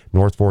standings.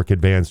 North Fork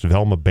advanced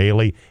Velma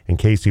Bailey and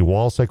Casey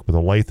Walsick, with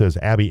Olathe's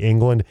Abby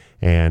England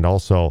and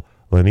also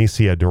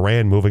Lanicia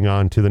Duran moving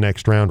on to the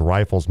next round.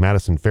 Rifles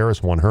Madison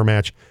Ferris won her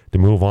match to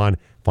move on.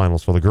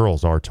 Finals for the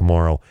girls are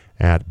tomorrow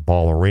at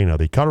Ball Arena.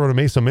 The Colorado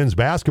Mesa men's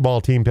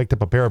basketball team picked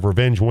up a pair of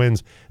revenge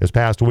wins this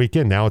past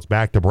weekend. Now it's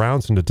back to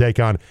Brownson to take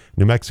on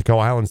New Mexico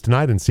Islands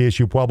tonight and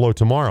CSU Pueblo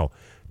tomorrow.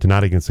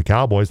 Tonight against the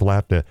Cowboys, they'll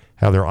have to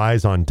have their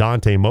eyes on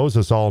Dante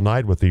Moses all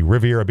night, with the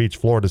Riviera Beach,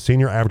 Florida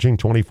senior averaging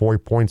 24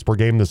 points per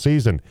game this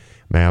season.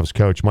 Mavs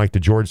coach Mike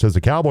DeGeorge says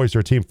the Cowboys are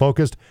a team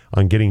focused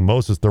on getting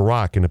Moses the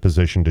Rock in a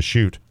position to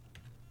shoot.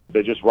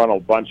 They just run a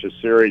bunch of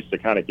series to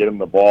kind of get him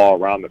the ball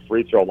around the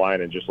free throw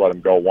line and just let him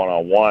go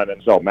one-on-one.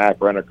 And so Matt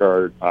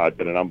Renneker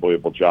did an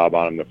unbelievable job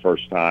on him the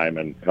first time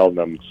and held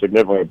him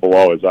significantly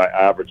below his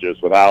averages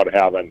without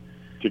having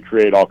to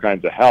create all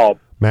kinds of help.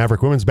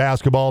 Maverick women's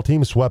basketball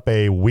team swept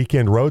a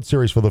weekend road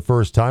series for the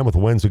first time with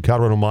wins at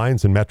Colorado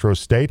Mines and Metro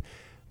State.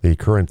 The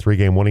current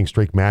 3-game winning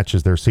streak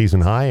matches their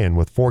season high, and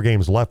with 4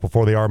 games left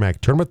before the RMAC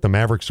tournament, the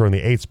Mavericks are in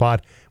the 8th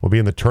spot, will be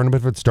in the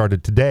tournament if it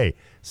started today.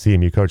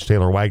 CMU coach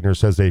Taylor Wagner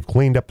says they've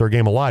cleaned up their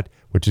game a lot,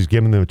 which has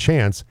given them a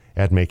chance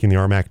at making the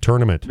RMAC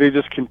tournament. They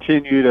just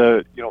continue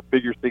to,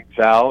 figure things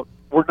out.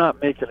 We're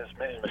not making as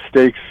many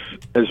mistakes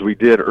as we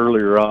did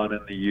earlier on in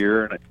the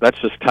year, and that's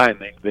just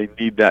time. They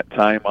need that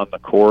time on the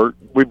court.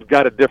 We've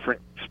got a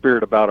different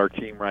spirit about our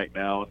team right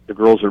now. The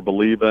girls are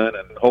believing,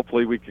 and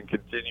hopefully we can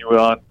continue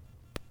on.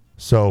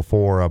 So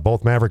for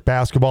both Maverick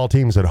basketball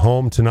teams at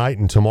home tonight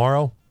and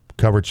tomorrow,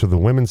 coverage for the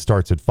women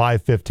starts at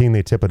 5:15.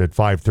 They tip it at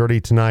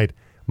 5:30 tonight.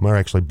 Or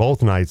actually,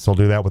 both nights. They'll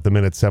do that with the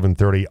men at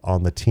 7:30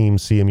 on the Team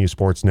CMU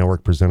Sports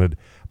Network, presented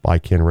by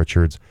Ken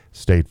Richards,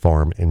 State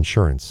Farm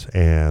Insurance.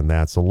 And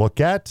that's a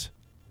look at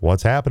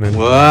what's happening.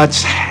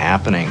 What's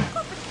happening?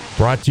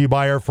 Brought to you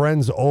by our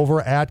friends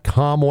over at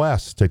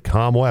ComWest. At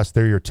ComWest,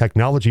 they're your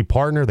technology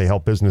partner. They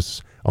help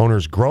business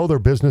owners grow their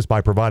business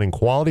by providing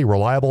quality,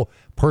 reliable,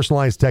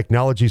 personalized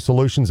technology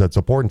solutions that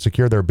support and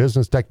secure their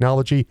business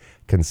technology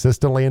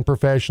consistently and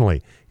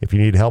professionally. If you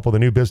need help with a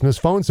new business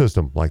phone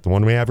system, like the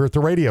one we have here at the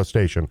radio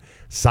station,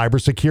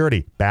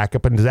 cybersecurity,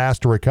 backup and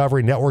disaster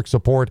recovery, network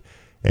support,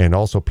 and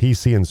also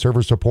PC and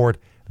server support,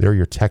 they're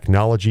your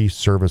technology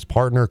service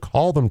partner.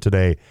 Call them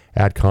today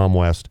at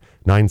ComWest,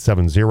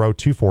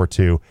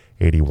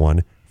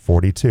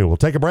 970-242-8142. We'll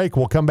take a break.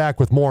 We'll come back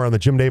with more on the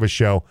Jim Davis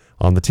Show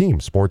on the Team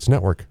Sports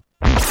Network.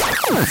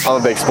 I'm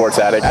a big sports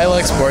addict. I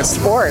like sports.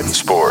 Sport.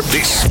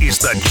 This is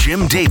the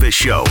Jim Davis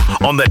Show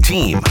on the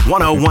Team.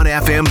 101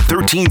 FM,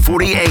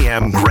 1340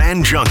 AM,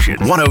 Grand Junction.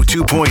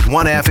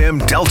 102.1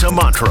 FM, Delta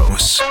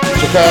Montrose. So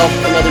Kyle,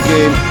 another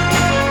game.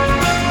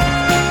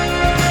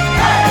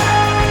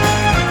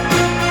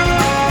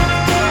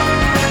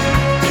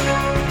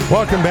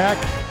 Welcome back.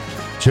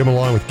 Jim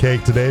along with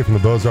Cake today from the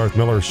Bozarth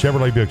Miller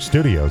Chevrolet Buick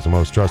Studios, the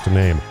most trusted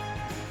name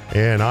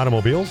in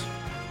automobiles.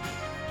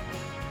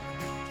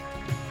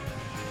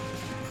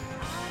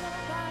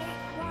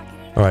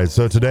 All right,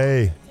 so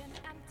today,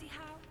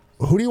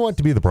 who do you want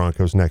to be the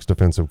Broncos' next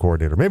defensive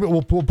coordinator? Maybe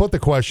we'll put the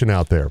question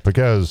out there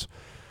because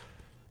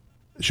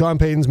Sean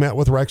Payton's met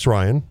with Rex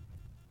Ryan.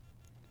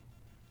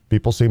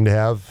 People seem to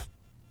have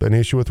an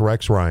issue with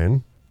Rex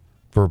Ryan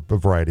for a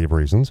variety of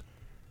reasons.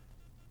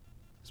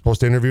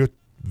 Supposed to interview with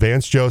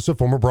Vance Joseph,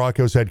 former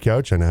Broncos head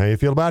coach. And how you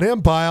feel about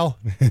him, pile?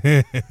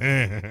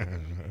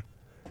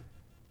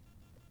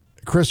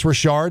 Chris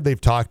Richard,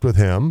 they've talked with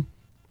him.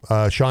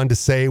 Sean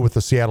Desai with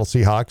the Seattle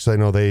Seahawks. I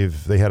know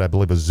they had, I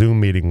believe, a Zoom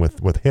meeting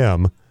with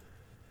him.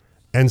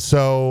 And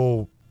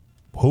so,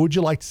 who would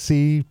you like to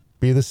see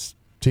be this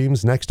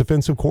team's next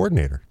defensive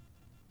coordinator?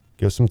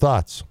 Give us some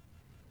thoughts.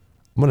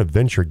 I'm going to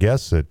venture a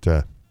guess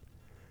that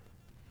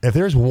if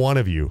there's one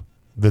of you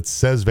that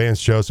says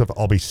Vance Joseph,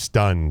 I'll be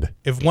stunned.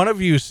 If one of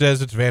you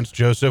says it's Vance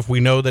Joseph, we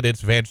know that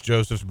it's Vance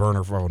Joseph's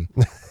burner phone.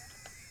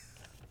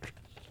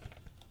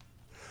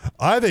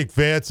 I think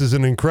Vance is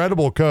an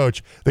incredible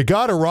coach. They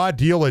got a raw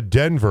deal at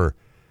Denver.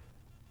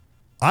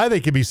 I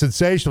think it'd be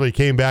sensational if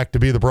he came back to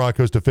be the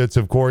Broncos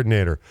defensive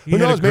coordinator. Who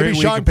knows? Maybe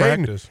Sean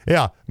Payton.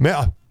 Yeah,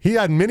 he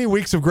had many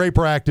weeks of great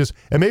practice,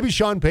 and maybe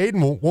Sean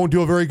Payton won't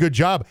do a very good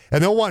job,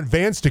 and they'll want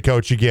Vance to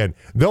coach again.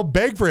 They'll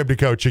beg for him to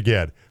coach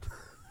again.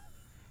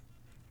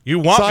 You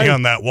want me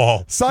on that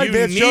wall. Signed you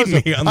Vance need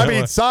Joseph. Me on that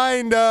wall.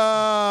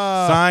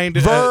 Signed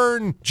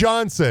Vern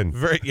Johnson.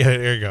 Yeah,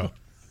 there you go.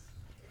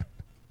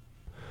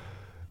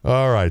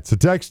 All right, so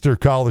text or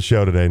call the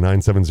show today,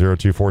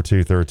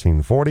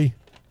 970-242-1340.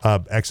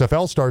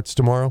 XFL starts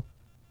tomorrow.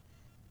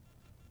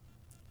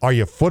 Are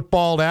you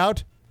footballed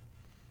out?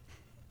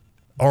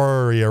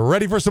 Or are you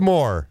ready for some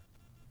more?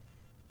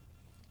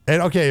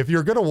 And, okay, if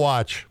you're going to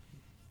watch,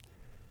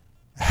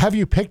 have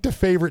you picked a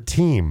favorite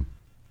team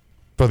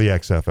for the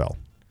XFL?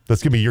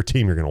 That's going to be your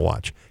team you're going to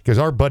watch. Because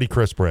our buddy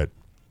Chris Britt,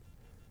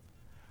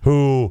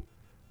 who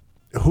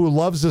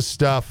loves this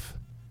stuff,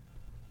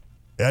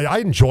 I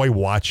enjoy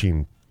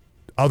watching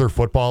other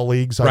football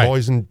leagues. Right. I've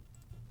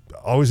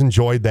always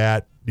enjoyed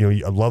that. You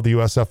know, I love the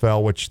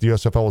USFL, which the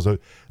USFL was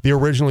the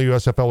original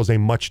USFL was a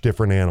much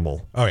different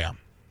animal. Oh, yeah.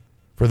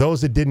 For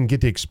those that didn't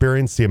get to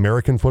experience the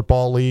American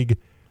Football League,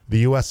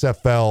 the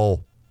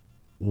USFL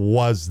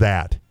was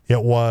that.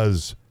 It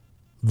was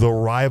the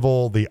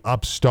rival, the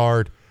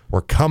upstart.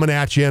 We're coming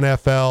at you,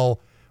 NFL.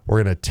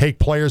 We're going to take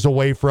players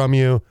away from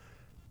you.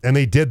 And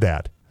they did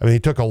that. I mean, they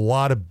took a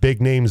lot of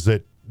big names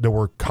that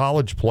were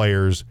college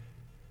players,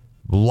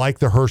 like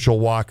the Herschel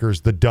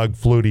Walkers, the Doug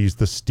Flutys,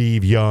 the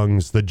Steve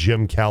Youngs, the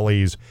Jim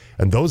Kellys,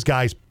 and those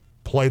guys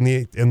played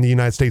in the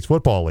United States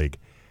Football League.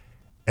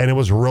 And it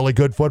was really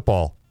good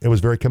football. It was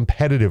very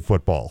competitive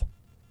football.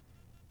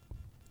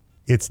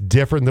 It's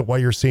different than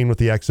what you're seeing with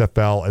the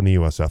XFL and the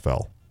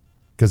USFL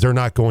because they're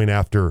not going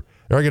after,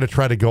 they're going to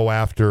try to go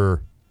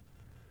after,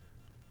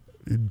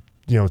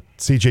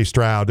 C.J.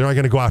 Stroud. They're not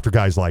going to go after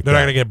guys like that. They're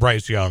not going to get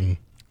Bryce Young.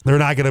 They're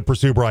not going to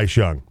pursue Bryce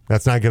Young.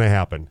 That's not going to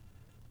happen.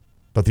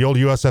 But the old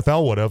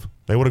USFL would have.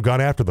 They would have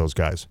gone after those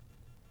guys.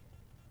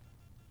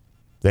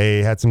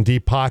 They had some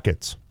deep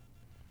pockets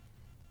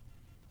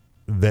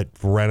that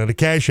ran out of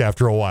cash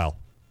after a while.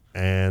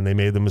 And they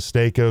made the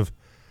mistake of,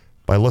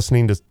 by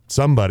listening to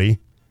somebody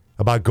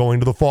about going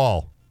to the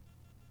fall.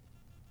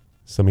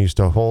 Some used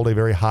to hold a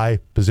very high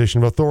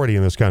position of authority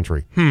in this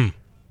country.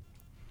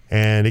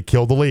 And it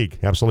killed the league.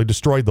 Absolutely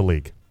destroyed the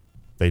league.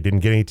 They didn't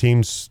get any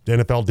teams. The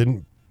NFL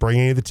didn't bring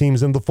any of the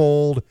teams in the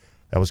fold.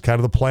 That was kind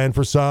of the plan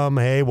for some.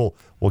 Hey, we'll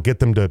get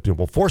them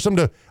we'll force them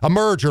to a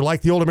merger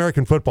like the old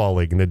American Football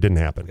League, and it didn't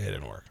happen. It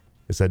didn't work.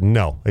 They said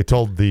no. They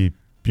told the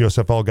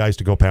USFL guys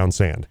to go pound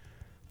sand.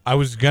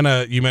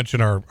 You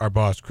mentioned our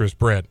boss, Chris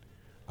Britt.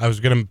 I was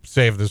going to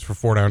save this for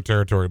 4 Down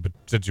Territory, but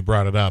since you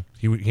brought it up,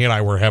 he and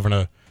I were having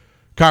a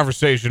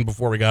conversation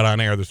before we got on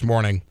air this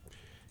morning.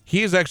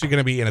 He is actually going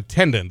to be in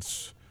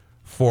attendance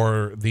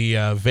for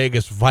the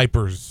Vegas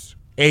Vipers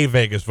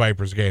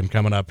game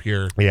coming up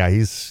here. Yeah,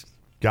 he's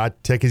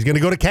got tickets. He's going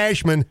to go to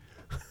Cashman.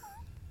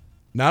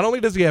 Not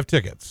only does he have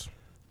tickets,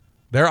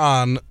 they're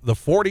on the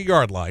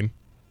 40-yard line,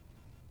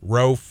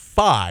 row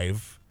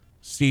 5,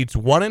 seats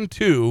 1 and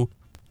 2.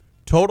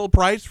 Total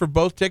price for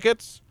both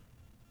tickets?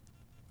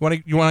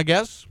 You want to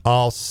guess?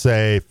 I'll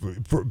say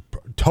for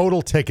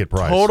total ticket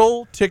price.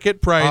 Total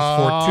ticket price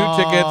for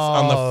 2 tickets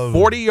on the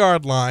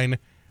 40-yard line,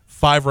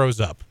 5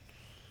 rows up.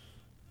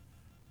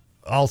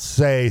 I'll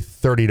say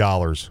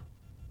 $30.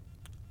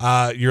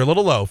 You're a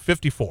little low,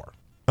 $54.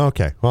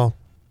 Okay, well,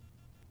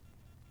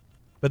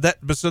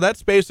 So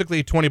that's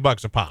basically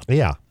 $20 a pop.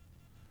 yeah.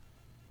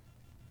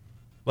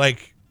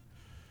 Like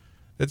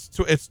it's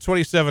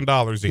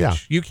 $27 each. Yeah.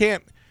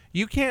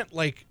 You can't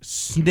like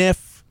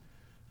sniff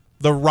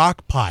the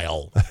rock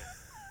pile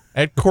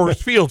at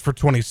Coors Field for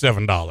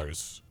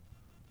 $27.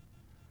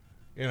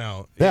 You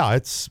know. Yeah,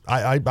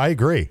 I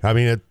agree. I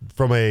mean,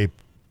 from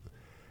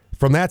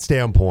that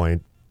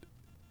standpoint,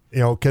 you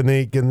know, can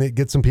they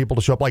get some people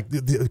to show up? Like,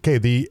 the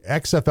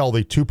XFL,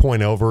 the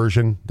 2.0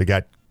 version that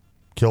got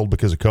killed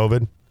because of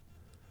COVID,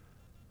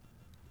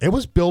 it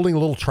was building a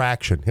little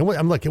traction. It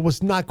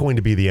was not going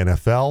to be the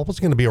NFL. It was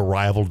going to be a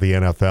rival to the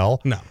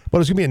NFL. No. But it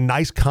was going to be a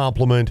nice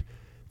compliment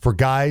for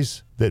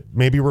guys that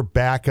maybe were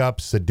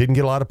backups, that didn't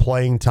get a lot of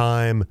playing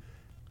time,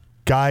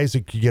 guys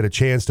that could get a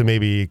chance to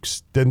maybe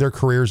extend their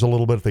careers a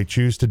little bit if they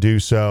choose to do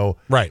so.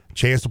 Right.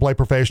 Chance to play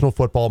professional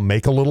football,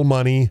 make a little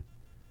money.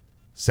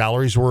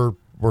 Salaries were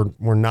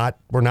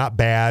not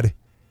bad.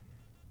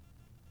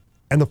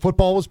 And the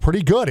football was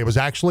pretty good. It was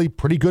actually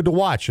pretty good to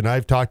watch. And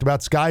I've talked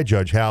about Sky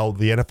Judge, how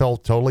the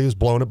NFL totally has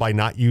blown it by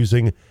not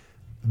using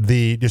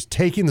just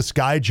taking the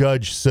Sky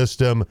Judge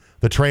system,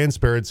 the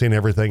transparency and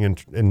everything,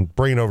 and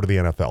bringing it over to the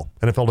NFL.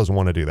 NFL doesn't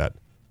want to do that.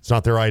 It's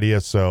not their idea,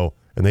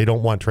 and they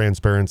don't want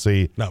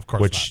transparency. No, of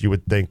course which not. You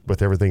would think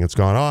with everything that's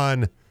gone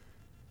on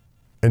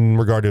in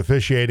regard to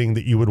officiating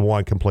that you would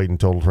want complete and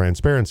total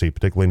transparency,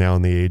 particularly now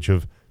in the age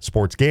of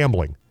sports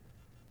gambling.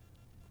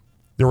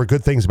 There were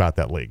good things about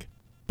that league.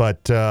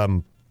 But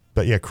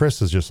yeah,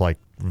 Chris is just like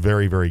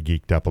very, very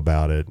geeked up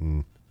about it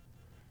and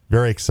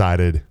very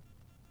excited.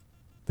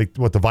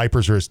 The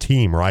Vipers are his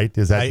team, right?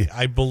 Is that?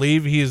 I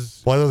believe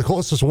he's. Well, they're the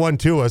closest one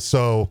to us,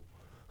 so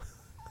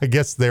I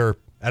guess they're.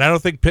 And I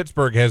don't think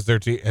Pittsburgh has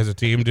a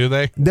team, do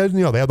they? They have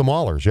the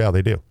Maulers. Yeah,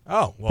 they do.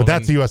 Oh, well, but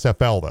that's the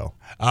USFL, though.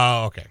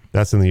 Oh, okay.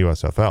 That's in the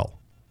USFL.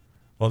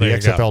 Well, the there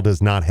you XFL go. does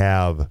not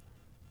have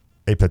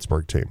a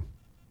Pittsburgh team.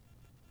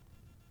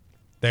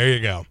 There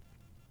you go.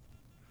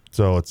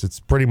 So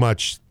it's pretty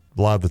much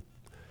a lot of the.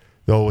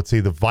 Though let's see,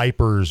 the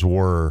Vipers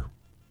were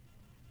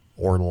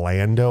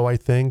Orlando, I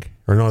think,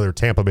 or no, they're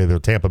Tampa Bay. They're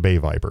Tampa Bay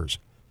Vipers,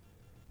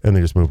 and they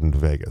just moved them to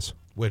Vegas,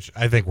 which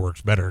I think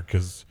works better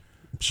because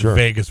sure.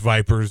 Vegas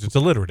Vipers, it's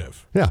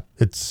alliterative. Yeah,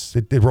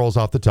 it rolls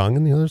off the tongue,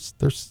 and there's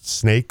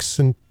snakes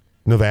in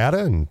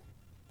Nevada,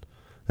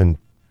 and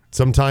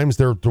sometimes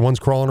they're the ones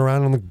crawling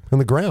around on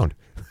the ground.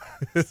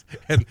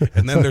 and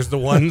then there's the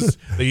ones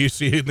that you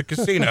see in the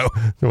casino.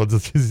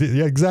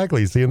 Yeah,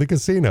 exactly. You see in the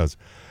casinos.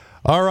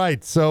 All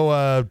right,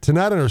 so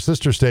tonight on our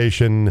sister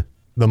station,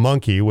 The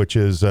Monkey, which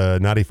is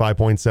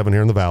 95.7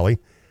 here in the Valley,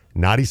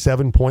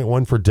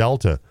 97.1 for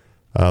Delta.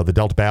 The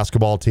Delta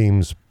basketball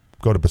teams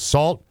go to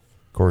Basalt.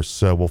 Of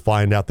course, we'll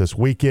find out this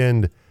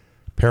weekend.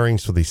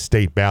 Pairings for the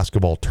state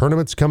basketball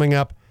tournaments coming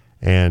up.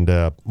 And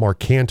Mark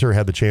Cantor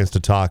had the chance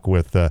to talk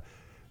with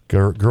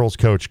girls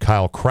coach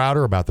Kyle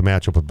Crowder about the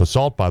matchup with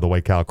Basalt. By the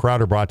way, Kyle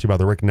Crowder brought to you by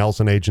the Rick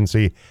Nelson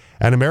Agency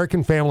and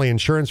American Family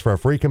Insurance. For a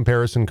free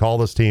comparison, call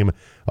this team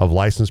of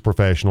licensed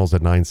professionals at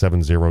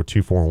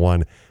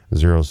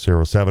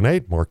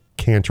 970-241-0078. Mark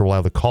Cantor will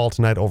have the call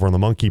tonight over on the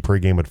Monkey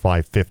pregame at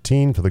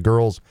 5:15 for the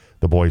girls,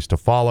 the boys to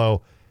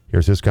follow.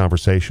 Here's his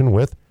conversation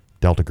with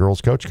Delta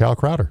girls coach Kyle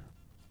Crowder.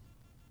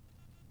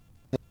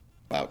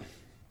 Wow.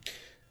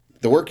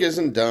 The work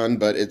isn't done,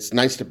 but it's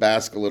nice to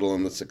bask a little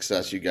in the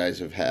success you guys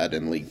have had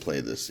in league play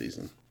this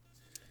season.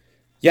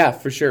 Yeah,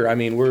 for sure. I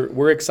mean,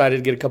 we're excited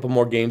to get a couple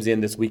more games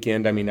in this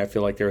weekend. I mean, I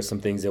feel like there are some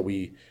things that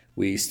we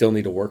still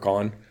need to work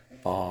on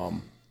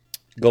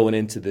going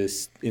into the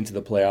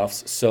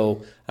playoffs.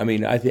 So, I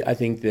mean, I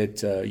think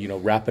that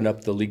wrapping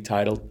up the league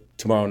title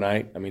tomorrow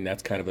night, I mean,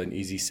 that's kind of an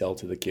easy sell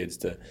to the kids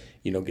to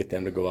get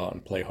them to go out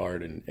and play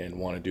hard and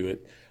want to do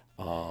it.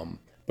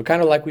 But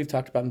kind of like we've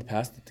talked about in the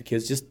past, the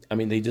kids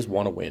they just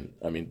want to win.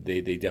 I mean,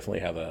 they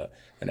definitely have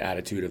an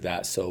attitude of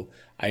that. So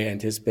I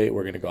anticipate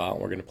we're going to go out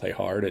and we're going to play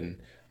hard. And,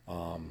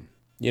 I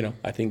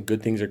think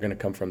good things are going to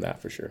come from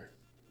that for sure.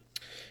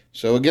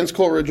 So against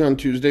Coleridge on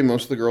Tuesday,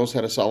 most of the girls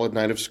had a solid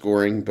night of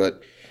scoring,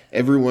 but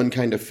everyone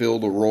kind of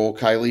filled a role.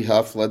 Kylie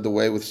Huff led the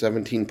way with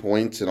 17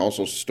 points and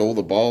also stole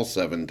the ball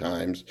 7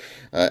 times.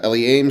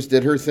 Ellie Ames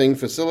did her thing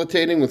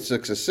facilitating with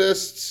 6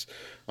 assists.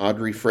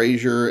 Audrey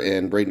Frazier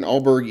and Braden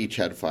Alberg each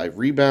had 5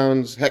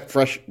 rebounds. Heck,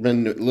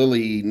 freshman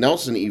Lily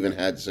Nelson even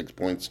had 6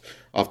 points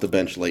off the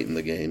bench late in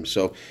the game.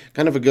 So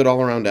kind of a good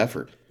all-around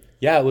effort.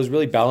 Yeah, it was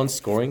really balanced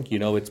scoring.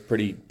 It's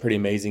pretty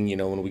amazing,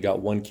 when we got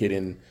one kid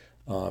in,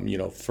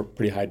 for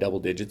pretty high double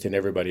digits and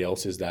everybody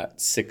else is that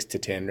 6 to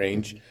 10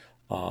 range.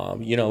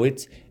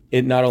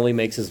 It not only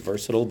makes us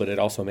versatile, but it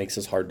also makes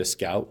us hard to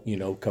scout,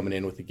 coming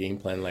in with a game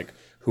plan like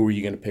who are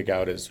you going to pick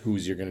out as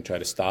who's you're going to try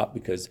to stop?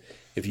 Because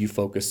if you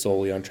focus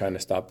solely on trying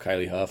to stop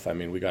Kylie Huff,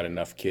 we got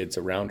enough kids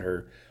around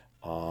her,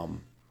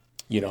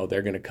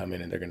 they're going to come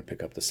in and they're going to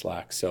pick up the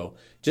slack. So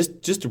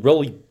just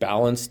really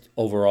balanced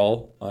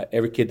overall.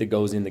 Every kid that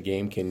goes in the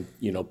game can,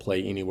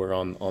 play anywhere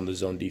on the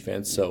zone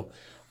defense. So,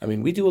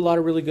 we do a lot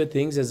of really good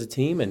things as a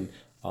team, and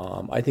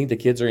I think the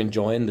kids are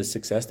enjoying the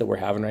success that we're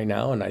having right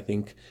now, and I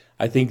think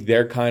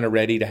they're kind of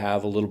ready to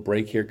have a little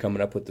break here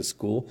coming up with the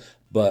school,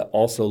 but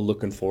also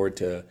looking forward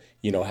to,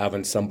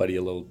 having somebody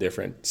a little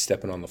different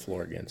stepping on the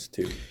floor against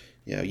too.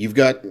 Yeah, you've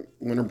got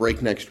winter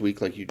break next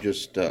week, like you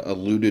just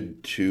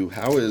alluded to.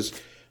 How is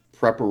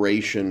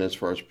preparation as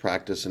far as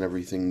practice and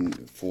everything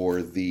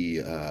for the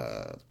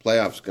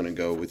playoffs going to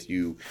go with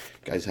you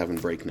guys having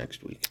break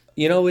next week?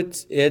 It'll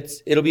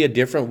be a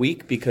different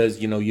week because,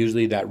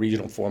 usually that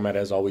regional format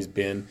has always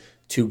been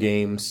 2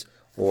 games,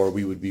 or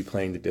we would be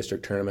playing the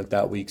district tournament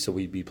that week, so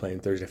we'd be playing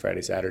Thursday,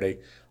 Friday, Saturday.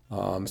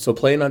 So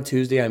playing on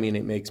Tuesday,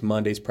 it makes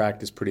Monday's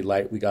practice pretty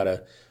light. We got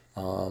to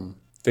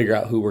figure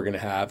out who we're going to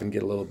have and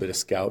get a little bit of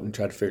scout and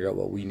try to figure out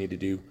what we need to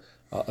do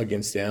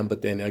against them.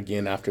 But then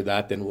again, after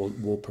that, then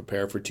we'll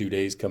prepare for 2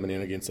 days coming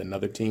in against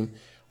another team.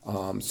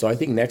 So I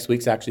think next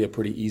week's actually a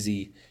pretty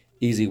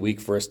easy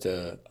week for us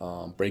to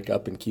break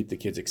up and keep the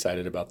kids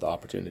excited about the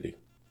opportunity.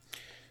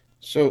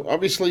 So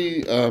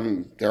obviously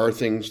there are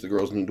things the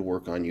girls need to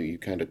work on. You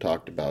kind of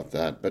talked about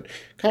that, but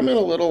comment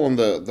a little on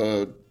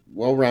the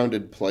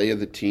well-rounded play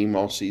of the team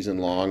all season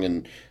long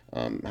and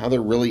how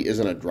there really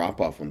isn't a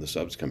drop-off when the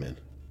subs come in.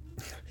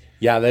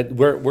 Yeah, that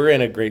we're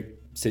in a great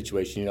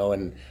situation,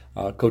 and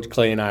Coach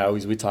Clay and I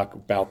we talk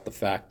about the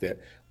fact that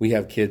we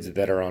have kids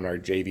that are on our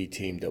JV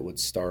team that would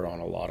start on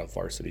a lot of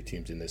varsity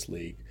teams in this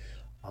league.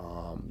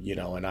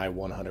 And I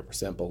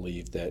 100%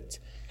 believe that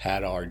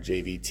had our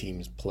JV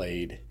teams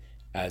played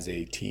as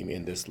a team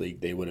in this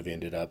league, they would have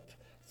ended up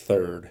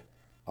third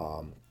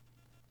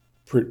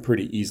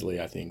pretty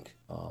easily. I think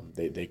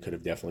they could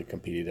have definitely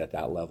competed at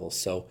that level.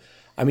 So,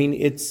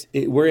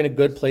 we're in a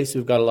good place.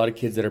 We've got a lot of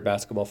kids that are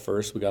basketball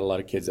first. We got a lot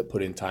of kids that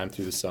put in time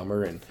through the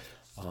summer, and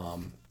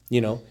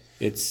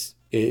it's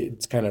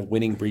kind of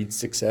winning breeds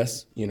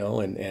success,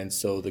 and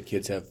so the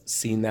kids have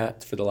seen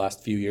that for the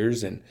last few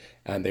years, and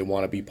they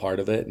want to be part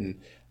of it. And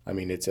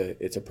it's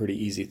a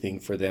pretty easy thing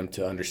for them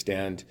to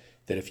understand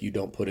that if you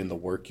don't put in the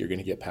work, you're going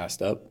to get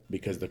passed up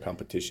because the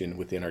competition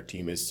within our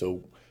team is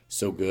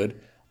so good.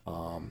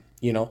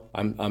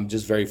 I'm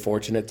just very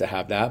fortunate to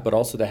have that, but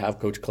also to have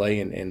Coach Clay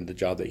and the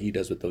job that he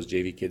does with those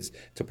JV kids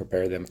to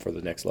prepare them for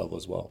the next level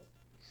as well.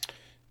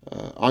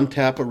 On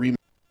tap,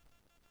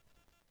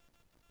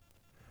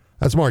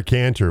 That's Mark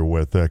Cantor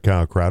with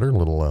Kyle Crowder. A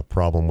little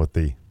problem with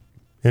the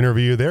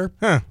interview there.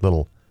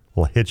 Little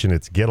hitch in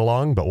its get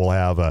along, but we'll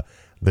have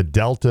the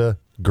Delta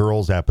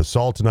girls at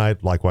Basalt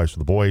tonight, likewise for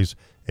the boys,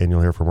 and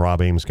you'll hear from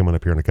Rob Ames coming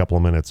up here in a couple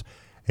of minutes.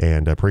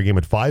 And pregame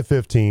at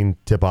 5:15,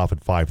 tip-off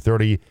at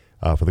 5:30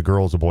 for the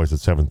girls, the boys at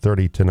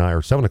 7:30 tonight,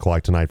 or 7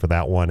 o'clock tonight for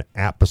that one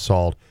at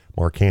Basalt.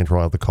 Mark Cantor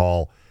will have the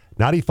call.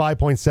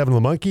 95.7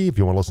 The Monkey, if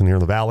you want to listen here in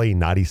the Valley,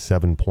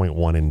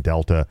 97.1 in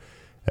Delta,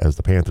 as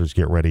the Panthers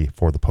get ready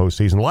for the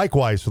postseason.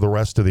 Likewise for the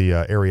rest of the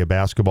area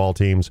basketball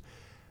teams.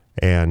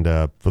 And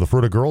for the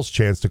Fruita girls,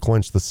 chance to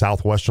clinch the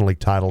Southwestern League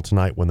title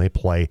tonight when they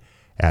play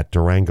at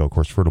Durango. Of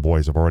course, Fruita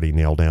boys have already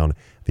nailed down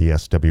the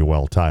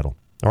SWL title.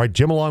 All right,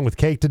 Jim along with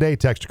Kate today.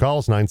 Text your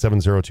calls,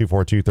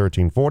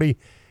 970-242-1340.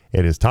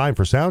 It is time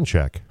for Sound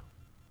Check.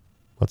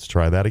 Let's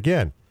try that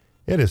again.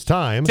 It is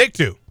time. Take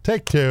two.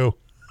 Take two.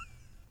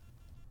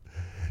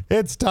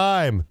 It's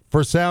time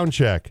for Sound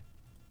Check.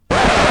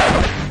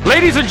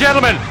 Ladies and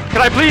gentlemen,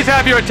 can I please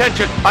have your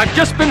attention? I've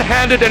just been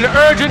handed an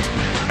urgent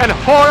and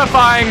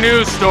horrifying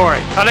news story,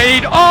 and I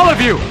need all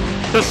of you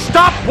to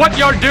stop what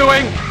you're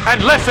doing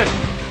and listen.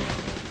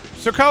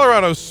 So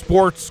Colorado's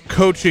sports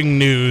coaching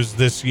news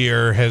this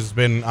year has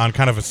been on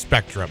kind of a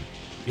spectrum.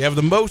 You have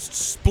the most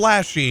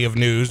splashy of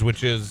news,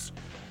 which is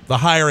the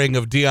hiring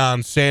of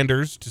Deion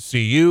Sanders to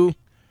CU.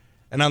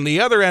 And on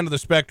the other end of the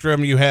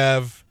spectrum, you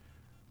have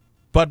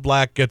Bud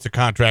Black gets a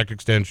contract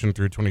extension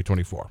through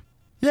 2024.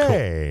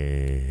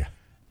 Yay. Cool.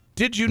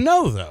 Did you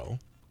know, though,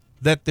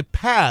 that the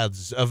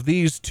paths of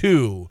these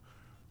two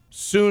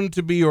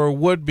soon-to-be or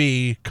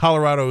would-be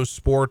Colorado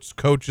sports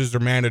coaches or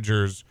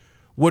managers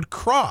would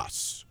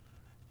cross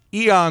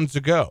eons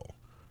ago?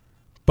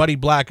 Buddy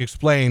Black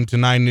explained to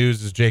 9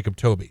 News' Jacob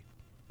Toby.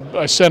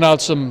 I sent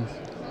out some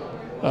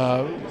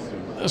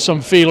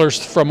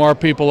feelers from our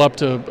people up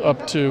to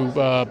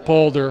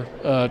Boulder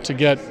to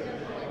get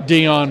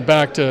Deion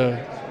back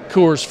to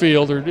Coors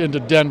Field or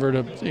into Denver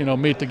to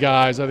meet the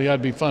guys. I think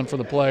that'd be fun for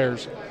the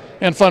players.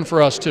 and fun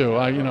for us too.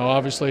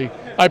 Obviously,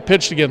 I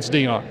pitched against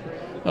Dion,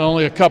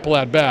 only a couple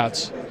at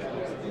bats.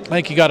 I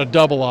think he got a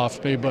double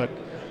off me, but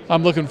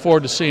I'm looking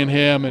forward to seeing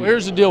him. And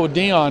here's the deal with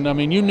Dion. I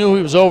mean, you knew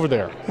he was over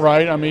there,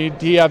 right? I mean,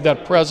 he had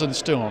that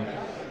presence to him.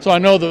 So I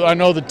know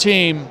the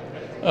team.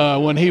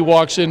 When he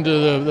walks into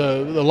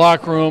the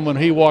locker room, when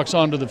he walks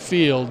onto the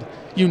field,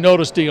 you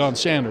notice Deion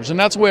Sanders. And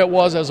that's the way it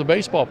was as a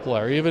baseball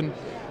player. Even,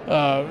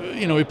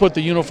 he put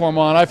the uniform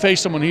on. I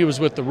faced him when he was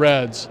with the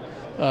Reds.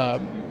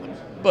 But,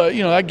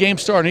 that game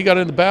started, and he got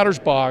in the batter's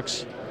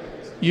box.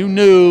 You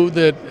knew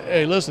that,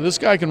 hey, listen, this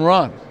guy can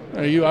run.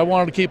 I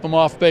wanted to keep him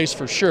off base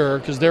for sure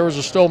because there was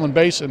a stolen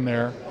base in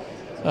there.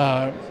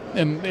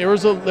 And there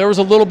was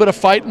a little bit of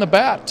fight in the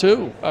bat,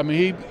 too. I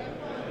mean,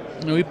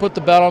 he put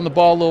the bat on the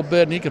ball a little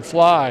bit, and he could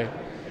fly.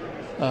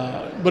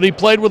 But he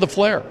played with a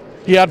flair.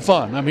 He had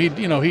fun. I mean,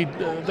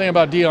 the thing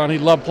about Dion, he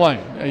loved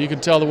playing. You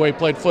could tell the way he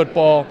played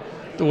football,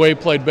 the way he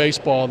played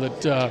baseball,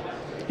 that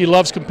he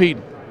loves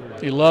competing.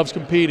 He loves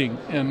competing,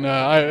 and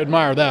I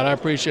admire that. I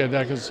appreciate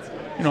that because,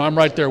 I'm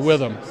right there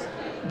with him.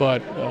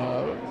 But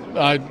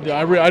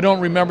I don't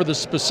remember the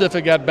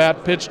specific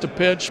at-bat pitch to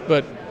pitch,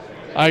 but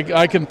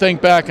I can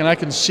think back, and I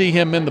can see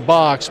him in the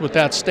box with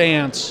that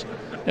stance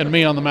and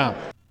me on the mound.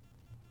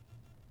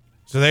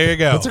 So there you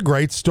go. That's a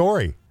great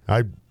story.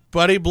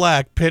 Buddy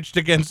Black pitched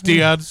against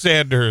Deion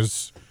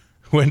Sanders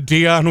when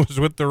Deion was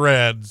with the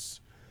Reds,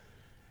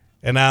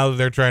 and now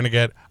they're trying to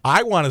get.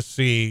 I want to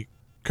see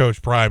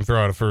Coach Prime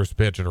throw out a first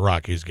pitch at a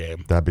Rockies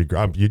game. That'd be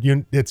great.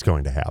 It's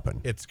going to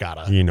happen. It's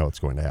gotta. It's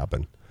going to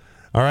happen.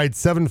 All right,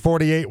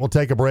 7:48. We'll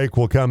take a break.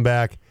 We'll come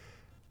back.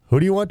 Who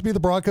do you want to be the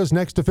Broncos'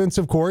 next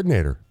defensive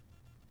coordinator?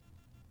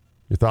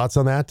 Your thoughts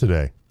on that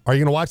today? Are you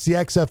going to watch the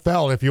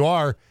XFL? If you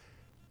are,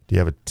 do you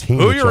have a team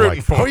Who that you're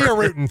rooting for? Who you're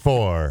rooting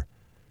for?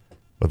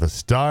 With the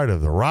start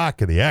of the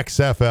Rock of the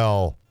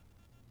XFL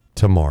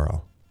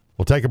tomorrow.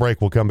 We'll take a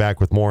break. We'll come back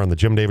with more on the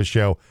Jim Davis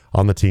Show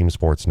on the Team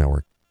Sports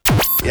Network.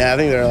 Yeah, I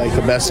think they're like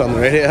the best on the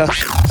radio.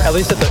 At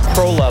least at the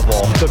pro level,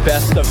 the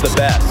best of the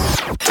best.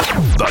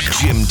 The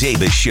Jim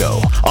Davis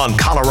Show on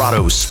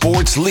Colorado's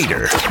sports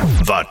leader,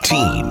 The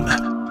Team.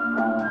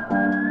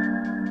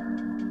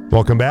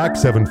 Welcome back.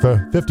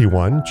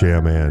 7:51.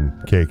 Jam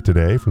and Cake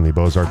today from the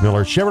Bozarth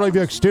Miller Chevrolet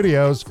Buick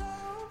Studios.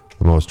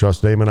 The most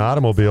trusted name in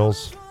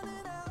automobiles.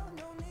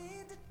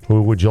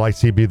 Who would you like to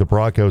see be the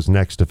Broncos'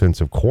 next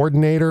defensive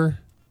coordinator?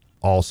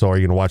 Also, are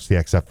you going to watch the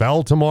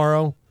XFL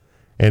tomorrow?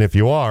 And if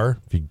you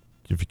are, if you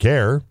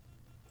care, do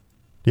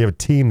you have a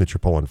team that you're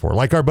pulling for?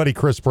 Like our buddy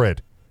Chris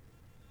Britt,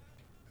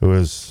 who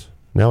is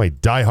now a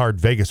diehard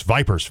Vegas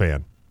Vipers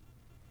fan.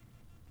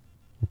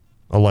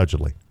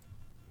 Allegedly.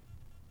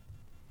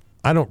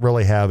 I don't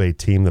really have a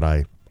team that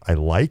I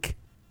like.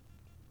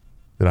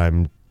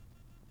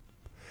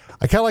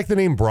 I kind of like the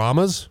name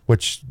Brahmas,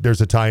 which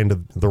there's a tie into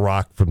The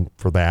Rock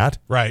for that.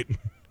 Right.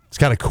 It's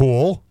kind of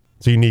cool.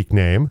 It's a unique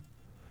name.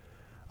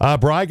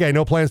 Bry Guy,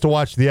 no plans to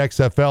watch the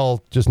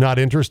XFL, just not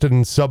interested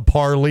in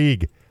subpar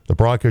league. The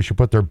Broncos should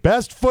put their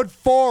best foot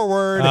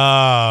forward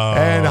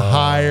and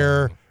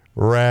hire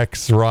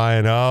Rex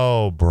Ryan.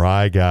 Oh,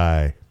 Bry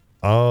Guy.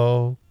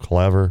 Oh,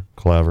 clever.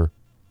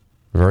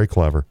 Very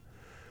clever.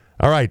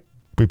 All right.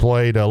 We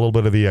played a little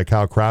bit of the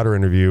Kyle Crowder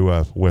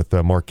interview with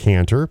Mark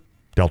Cantor.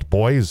 Delta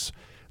Boys,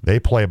 they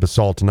play a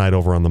Basalt tonight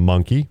over on the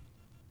Monkey,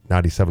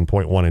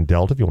 97.1 in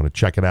Delta. If you want to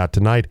check it out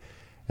tonight,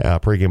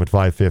 pregame at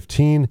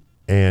 5:15.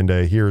 And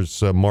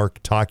here's Mark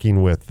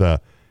talking with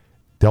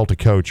Delta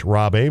coach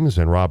Rob Ames.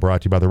 And Rob,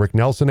 brought to you by the Rick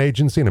Nelson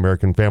Agency and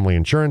American Family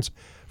Insurance.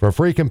 For a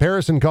free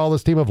comparison, call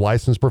this team of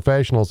licensed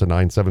professionals at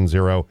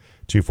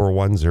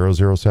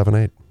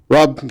 970-241-0078.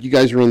 Rob, you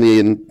guys were in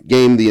the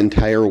game the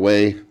entire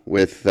way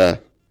with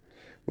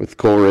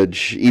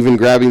Coleridge, even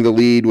grabbing the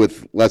lead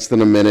with less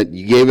than a minute.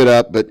 You gave it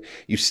up, but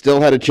you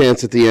still had a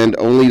chance at the end,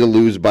 only to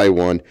lose by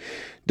one.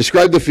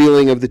 Describe the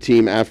feeling of the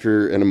team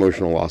after an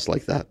emotional loss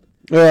like that.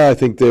 Well, I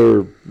think they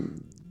were.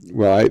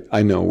 Well,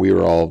 I know we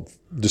were all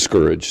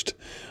discouraged.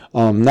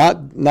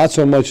 Not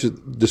so much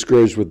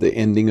discouraged with the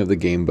ending of the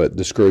game, but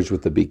discouraged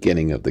with the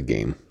beginning of the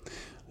game.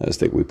 I just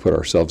think we put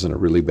ourselves in a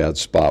really bad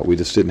spot. We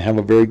just didn't have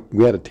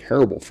we had a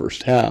terrible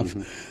first half.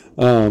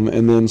 Mm-hmm.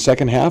 And then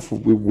second half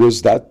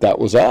that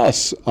was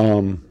us.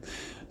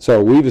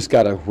 So we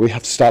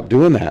have to stop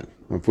doing that.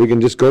 If we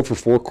can just go for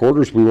 4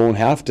 quarters, we won't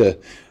have to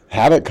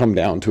have it come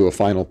down to a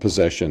final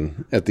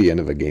possession at the end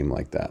of a game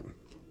like that.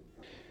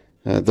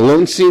 The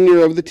lone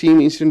senior of the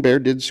team, Easton Bear,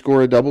 did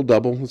score a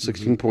double-double,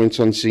 16 points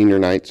on senior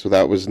night, so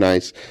that was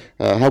nice.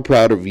 How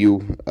proud of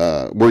you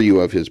were you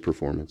of his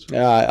performance?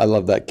 Yeah, I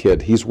love that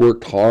kid. He's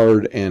worked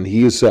hard, and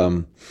he's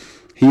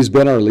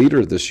been our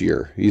leader this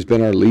year. He's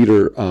been our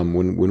leader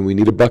when we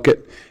need a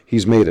bucket,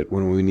 he's made it.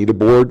 When we need a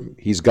board,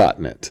 he's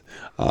gotten it.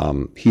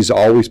 He's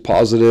always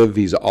positive.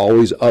 He's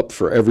always up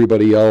for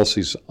everybody else.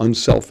 He's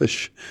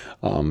unselfish.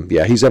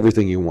 He's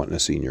everything you want in a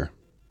senior.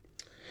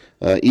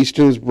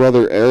 Easton's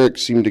brother Eric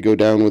seemed to go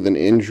down with an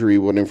injury.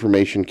 What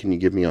information can you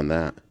give me on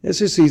that? It's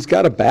just he's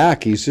got a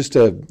back. He's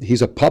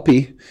a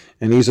puppy,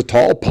 and he's a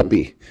tall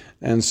puppy.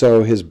 And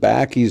so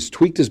he's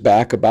tweaked his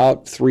back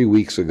about 3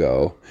 weeks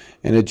ago,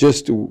 and it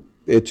just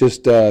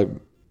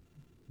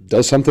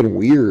does something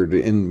weird.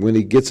 And when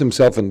he gets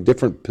himself in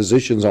different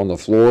positions on the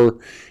floor,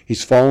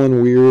 he's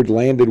fallen weird,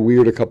 landed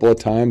weird a couple of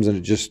times, and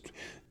it just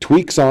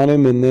tweaks on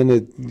him, and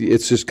then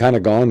it's just kind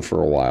of gone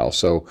for a while.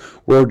 So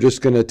we're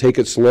just going to take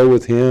it slow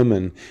with him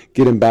and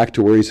get him back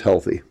to where he's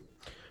healthy.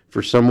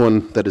 For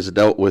someone that has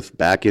dealt with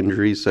back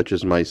injuries such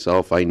as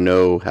myself, I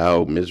know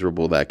how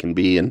miserable that can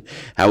be and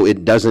how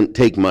it doesn't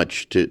take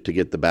much to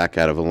get the back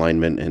out of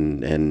alignment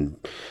and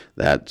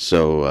that.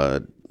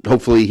 So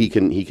hopefully he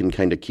can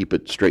kind of keep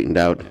it straightened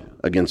out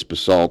against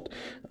Basalt.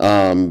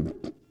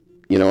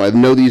 I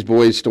know these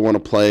boys still want to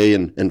play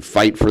and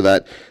fight for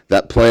that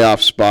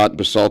playoff spot.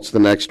 Basalt's the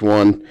next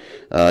one.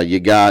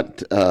 You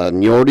got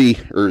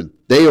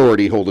they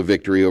already hold a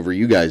victory over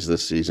you guys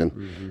this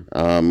season.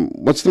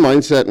 What's the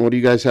mindset, and what do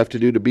you guys have to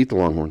do to beat the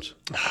Longhorns?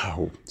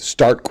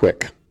 Start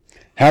quick.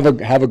 Have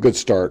a good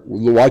start.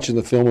 Watching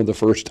the film the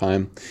first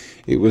time,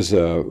 it was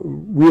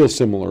real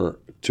similar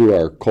to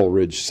our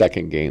Coleridge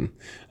second game,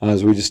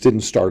 as we just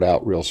didn't start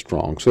out real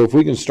strong. So if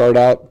we can start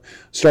out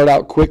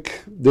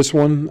quick this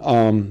one,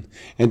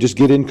 and just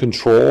get in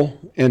control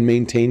and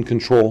maintain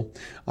control,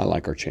 I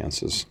like our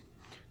chances.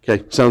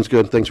 Okay, sounds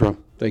good. Thanks, Rob.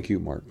 Thank you,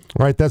 Mark.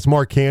 All right, that's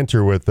Mark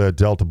Cantor with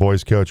Delta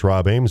boys coach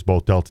Rob Ames.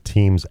 Both Delta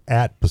teams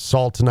at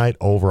Basalt tonight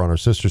over on our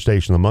sister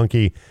station, The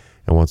Monkey.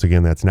 And once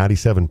again, that's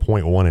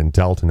 97.1 in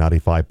Delta,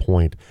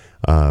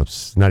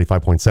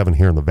 95.7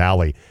 here in the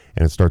Valley.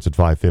 And it starts at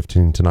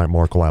 5:15 tonight.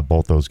 Mark will have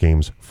both those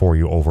games for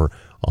you over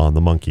on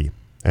The Monkey.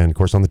 And, of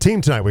course, on the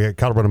team tonight, we got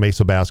Colorado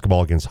Mesa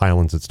basketball against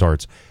Highlands. It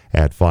starts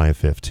at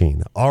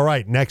 5:15. All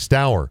right, next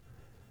hour,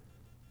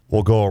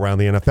 we'll go around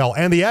the NFL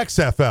and the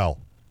XFL.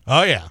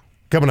 Oh, yeah.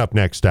 Coming up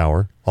next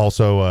hour.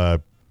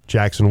 Also,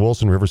 Jackson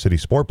Wilson, River City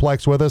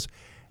Sportplex with us.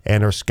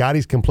 And our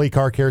Scotty's Complete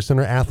Car Care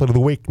Center Athlete of the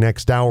Week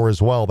next hour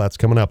as well. That's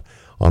coming up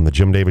on the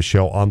Jim Davis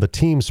Show on the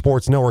Team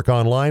Sports Network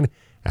online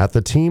at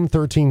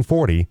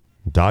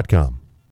theteam1340.com.